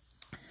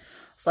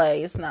 It's like,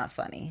 it's not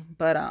funny.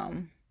 But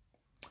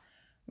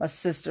my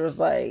sister was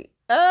like,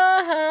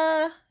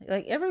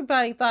 like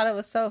everybody thought it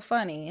was so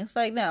funny. It's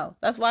like, no,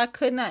 that's why I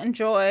could not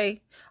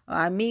enjoy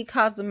me,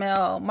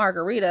 Cozumel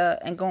margarita,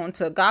 and going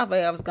to Agave.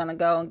 I was gonna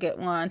go and get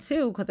one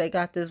too because they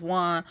got this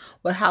one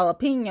with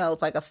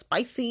jalapenos, like a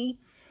spicy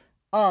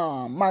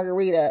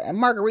margarita, and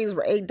margaritas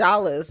were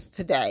 $8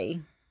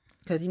 today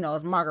because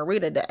it's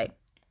margarita day.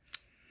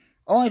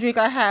 Only drink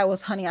I had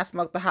was Honey I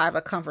Smoked the Hive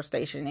at Comfort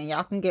Station, and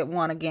y'all can get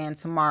one again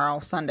tomorrow,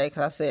 Sunday,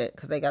 because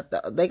they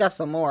got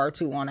some more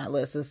too on that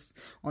list. It's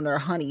on their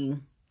honey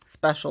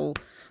special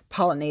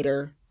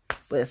pollinator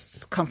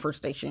list, Comfort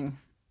Station,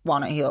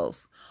 Walnut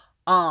Hills.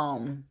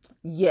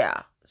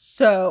 Yeah.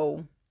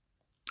 So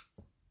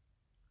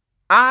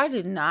I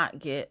did not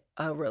get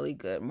a really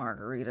good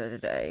margarita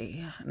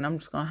today, and I'm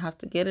just gonna have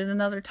to get it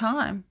another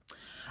time.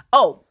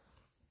 Oh.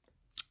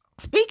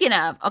 Speaking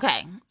of,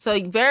 okay, so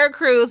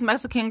Veracruz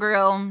Mexican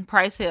Grill,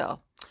 Price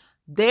Hill,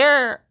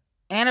 their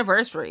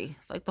anniversary,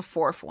 it's like the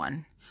 4th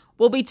one,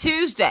 will be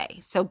Tuesday.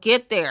 So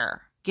get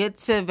there. Get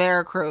to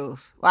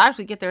Veracruz. Well,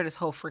 actually get there this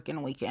whole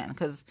freaking weekend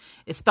because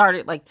it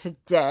started like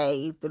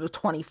today, the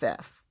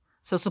 25th.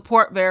 So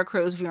support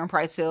Veracruz if you're in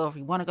Price Hill. If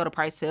you want to go to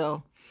Price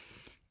Hill,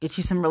 get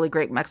you some really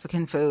great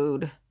Mexican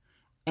food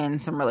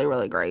and some really,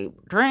 really great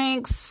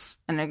drinks.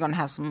 And they're going to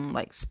have some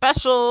like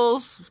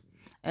specials.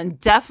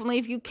 And definitely,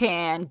 if you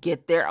can,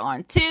 get there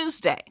on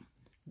Tuesday.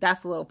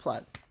 That's a little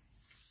plug.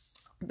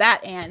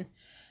 That, and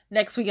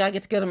next week I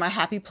get to go to my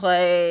happy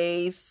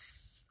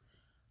place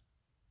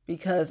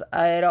because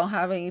I don't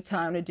have any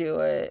time to do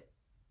it.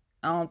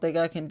 I don't think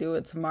I can do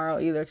it tomorrow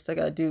either because I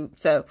got to do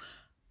so.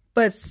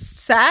 But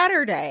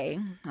Saturday,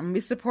 I'm going to be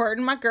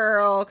supporting my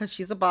girl because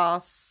she's a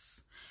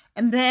boss.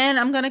 And then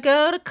I'm going to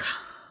go to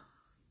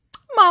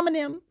Mom and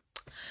Them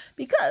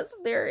because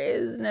there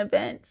is an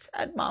event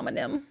at Mom and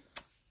Them.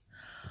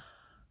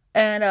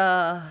 And,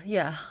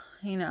 yeah,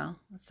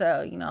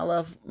 so, I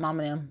love Mom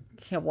and Them,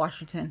 Camp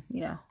Washington,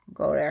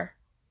 go there.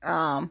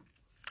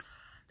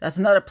 That's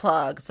another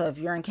plug. So if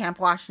you're in Camp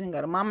Washington, go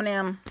to Mom and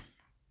Them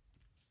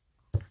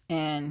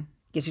and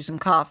get you some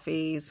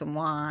coffee, some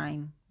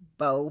wine,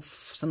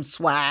 both, some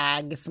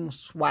swag, get some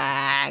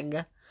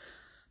swag.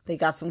 They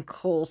got some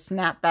cool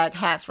snapback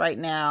hats right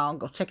now.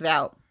 Go check it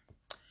out.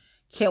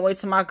 Can't wait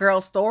till my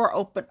girl's store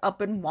open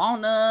up in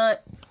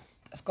Walnut.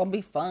 It's going to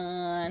be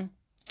fun.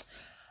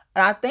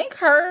 And I think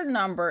her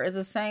number is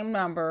the same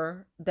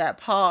number that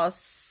Paul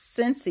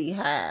Cincy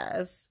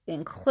has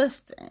in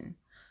Clifton.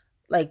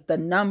 Like the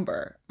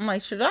number. I'm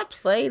like, should I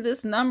play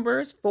this number?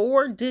 It's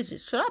 4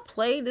 digits. Should I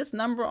play this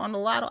number on the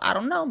lotto? I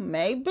don't know.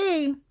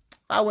 Maybe. If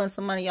I win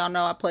some money, y'all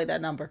know I played that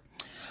number.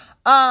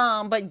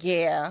 But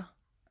yeah.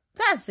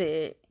 That's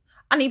it.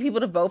 I need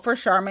people to vote for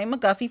Charmaine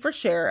McGuffey for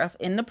sheriff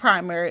in the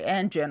primary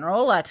and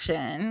general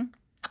election.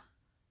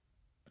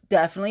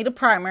 Definitely the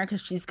primary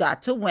because she's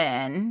got to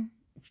win.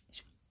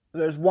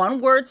 There's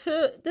one word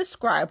to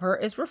describe her,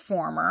 is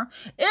reformer.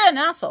 And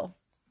also,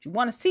 if you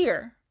want to see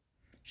her,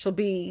 she'll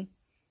be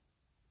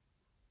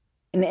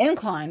in the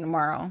incline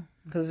tomorrow.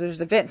 because there's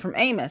an event from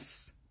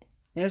Amos.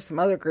 There's some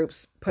other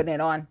groups putting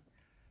it on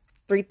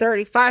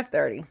 3:30,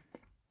 5:30.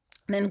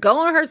 And then go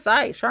on her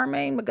site,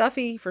 Charmaine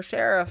McGuffey for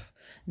Sheriff,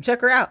 and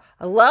check her out.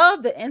 I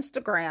love the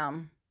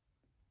Instagram.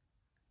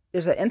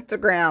 There's an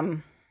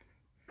Instagram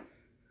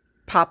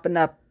popping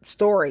up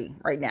story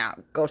right now.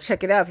 Go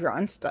check it out if you're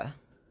on Insta.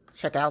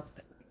 Check out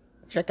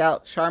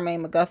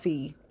Charmaine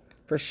McGuffey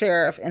for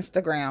Sheriff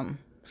Instagram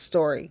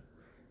story.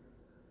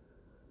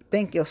 I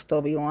think you'll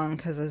still be on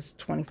because it's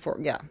 24.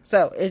 Yeah.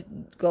 So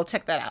go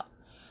check that out.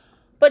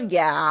 But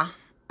yeah.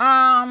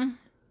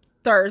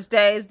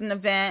 Thursday is an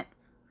event.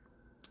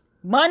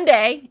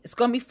 Monday it's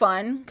gonna be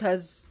fun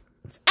because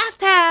it's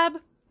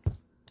AFTAB.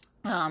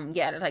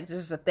 Yeah,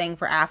 there's a thing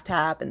for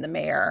AFTAB and the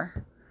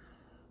mayor.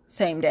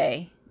 Same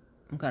day.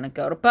 I'm gonna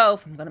go to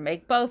both. I'm gonna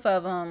make both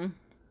of them.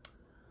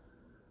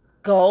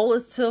 Goal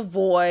is to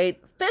avoid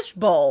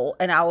fishbowl,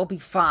 and I will be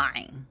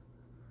fine.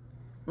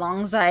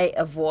 Long as I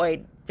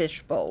avoid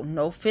fishbowl.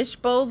 No fish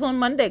bowls on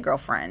Monday,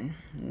 girlfriend.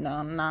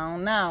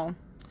 No.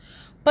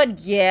 But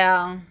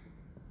yeah.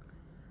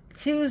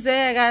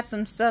 Tuesday, I got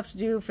some stuff to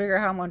do. Figure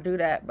out how I'm going to do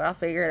that. But I'll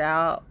figure it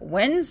out.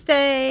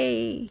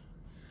 Wednesday,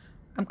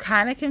 I'm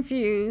kind of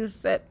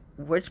confused at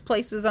which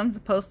places I'm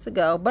supposed to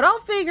go. But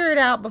I'll figure it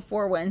out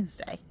before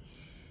Wednesday.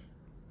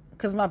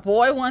 Because my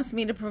boy wants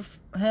me to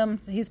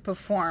he's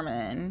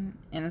performing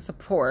in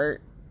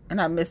support.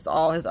 And I missed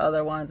all his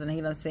other ones. And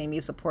he doesn't see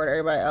me support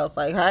everybody else.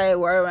 Like, hey,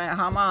 where am I?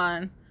 Come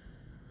on.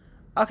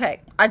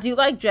 Okay, I do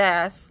like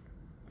jazz.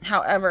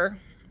 However,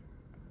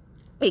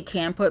 it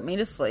can put me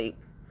to sleep.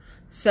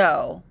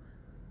 So,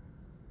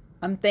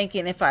 I'm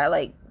thinking if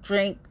I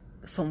drink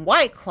some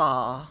White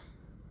Claw,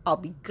 I'll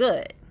be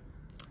good.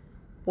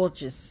 We'll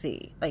just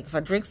see. If I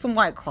drink some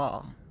White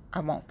Claw, I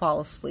won't fall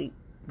asleep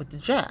with the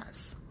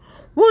jazz.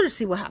 We'll just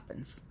see what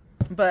happens.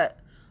 But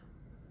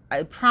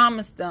I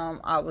promised them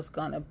I was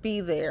going to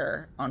be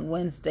there on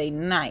Wednesday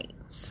night.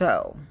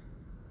 So,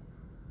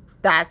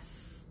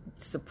 that's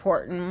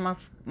supporting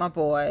my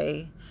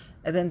boy.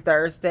 And then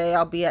Thursday,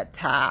 I'll be at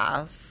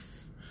TAS.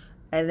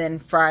 And then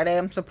Friday,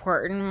 I'm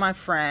supporting my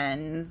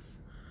friends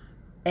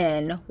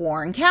in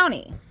Warren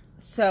County.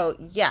 So,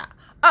 yeah.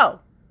 Oh,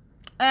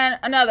 and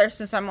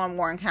since I'm on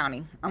Warren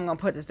County, I'm going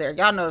to put this there.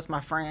 Y'all know it's my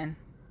friend.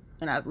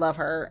 And I love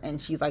her.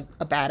 And she's a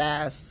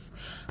badass.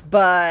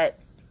 But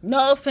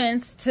no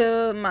offense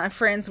to my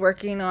friends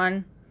working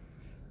on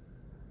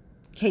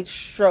Kate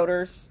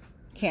Schroeder's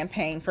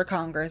campaign for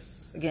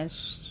Congress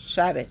against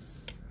Shabbat.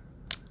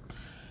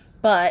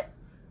 But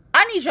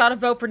I need y'all to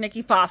vote for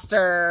Nikki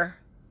Foster.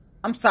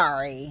 I'm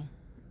sorry.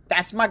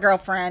 That's my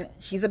girlfriend.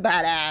 She's a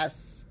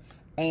badass.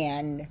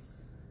 And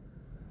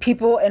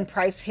people in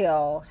Price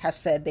Hill have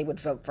said they would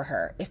vote for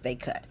her if they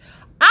could.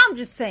 I'm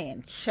just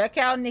saying, check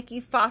out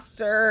Nikki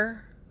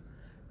Foster.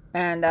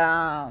 And,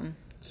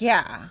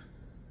 yeah.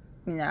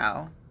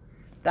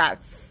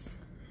 That's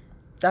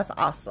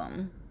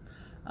awesome.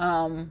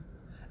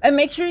 And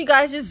make sure you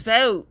guys just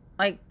vote.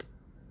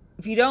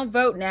 If you don't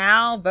vote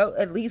now, vote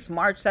at least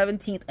March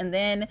 17th. And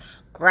then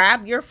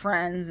grab your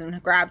friends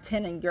and grab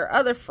 10 of your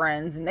other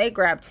friends. And they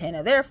grab 10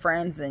 of their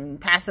friends and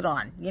pass it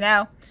on.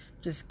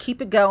 Just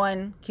keep it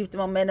going. Keep the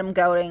momentum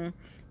going.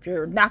 If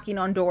you're knocking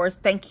on doors,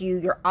 thank you.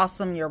 You're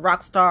awesome. You're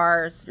rock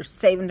stars. You're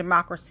saving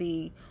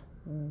democracy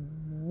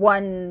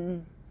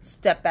one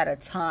step at a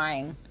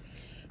time.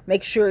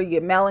 Make sure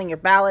you're mailing your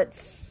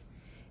ballots.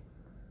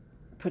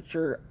 Put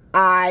your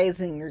I's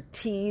and your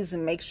T's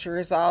and make sure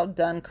it's all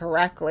done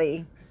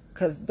correctly.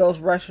 Because those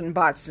Russian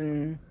bots,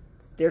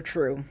 they're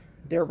true.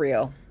 They're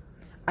real.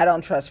 I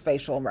don't trust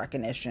facial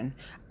recognition.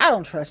 I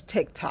don't trust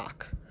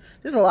TikTok.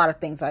 There's a lot of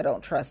things I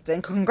don't trust.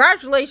 And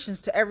congratulations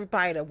to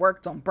everybody that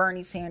worked on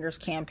Bernie Sanders'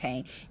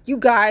 campaign. You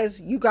guys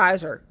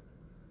are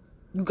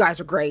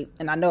great.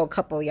 And I know a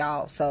couple of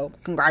y'all. So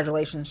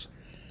congratulations.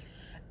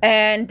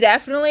 And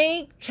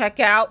definitely check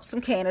out some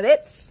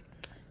candidates.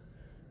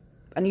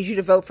 I need you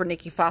to vote for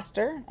Nikki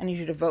Foster. I need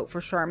you to vote for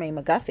Charmaine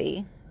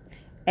McGuffey.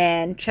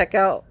 And check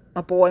out my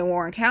boy in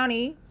Warren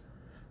County,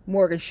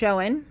 Morgan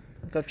Schoen.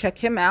 Go check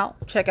him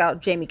out. Check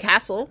out Jamie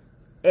Castle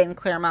in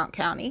Claremont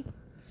County.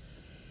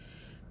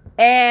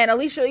 And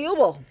Alicia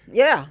Ubel.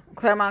 Yeah,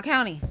 Claremont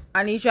County.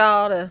 I need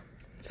y'all to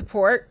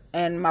support.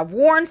 And my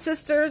Warren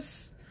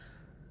sisters,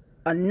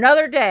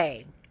 another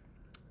day.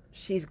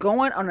 She's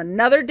going on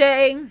another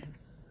day.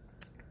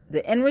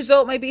 The end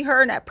result may be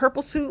her in that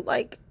purple suit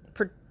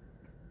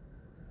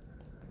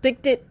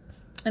predicted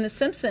in The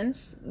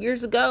Simpsons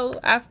years ago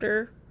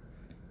after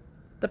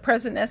the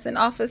president that's in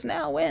office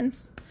now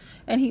wins.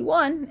 And he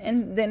won.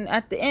 And then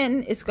at the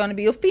end, it's going to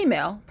be a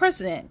female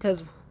president.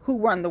 Because who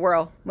run the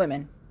world?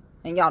 Women.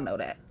 And y'all know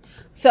that.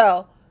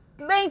 So,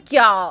 thank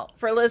y'all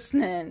for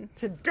listening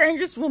to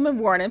Dangerous Woman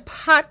Warning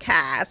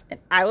podcast. And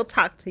I will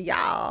talk to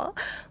y'all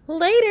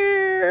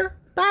later.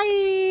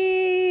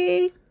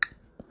 Bye.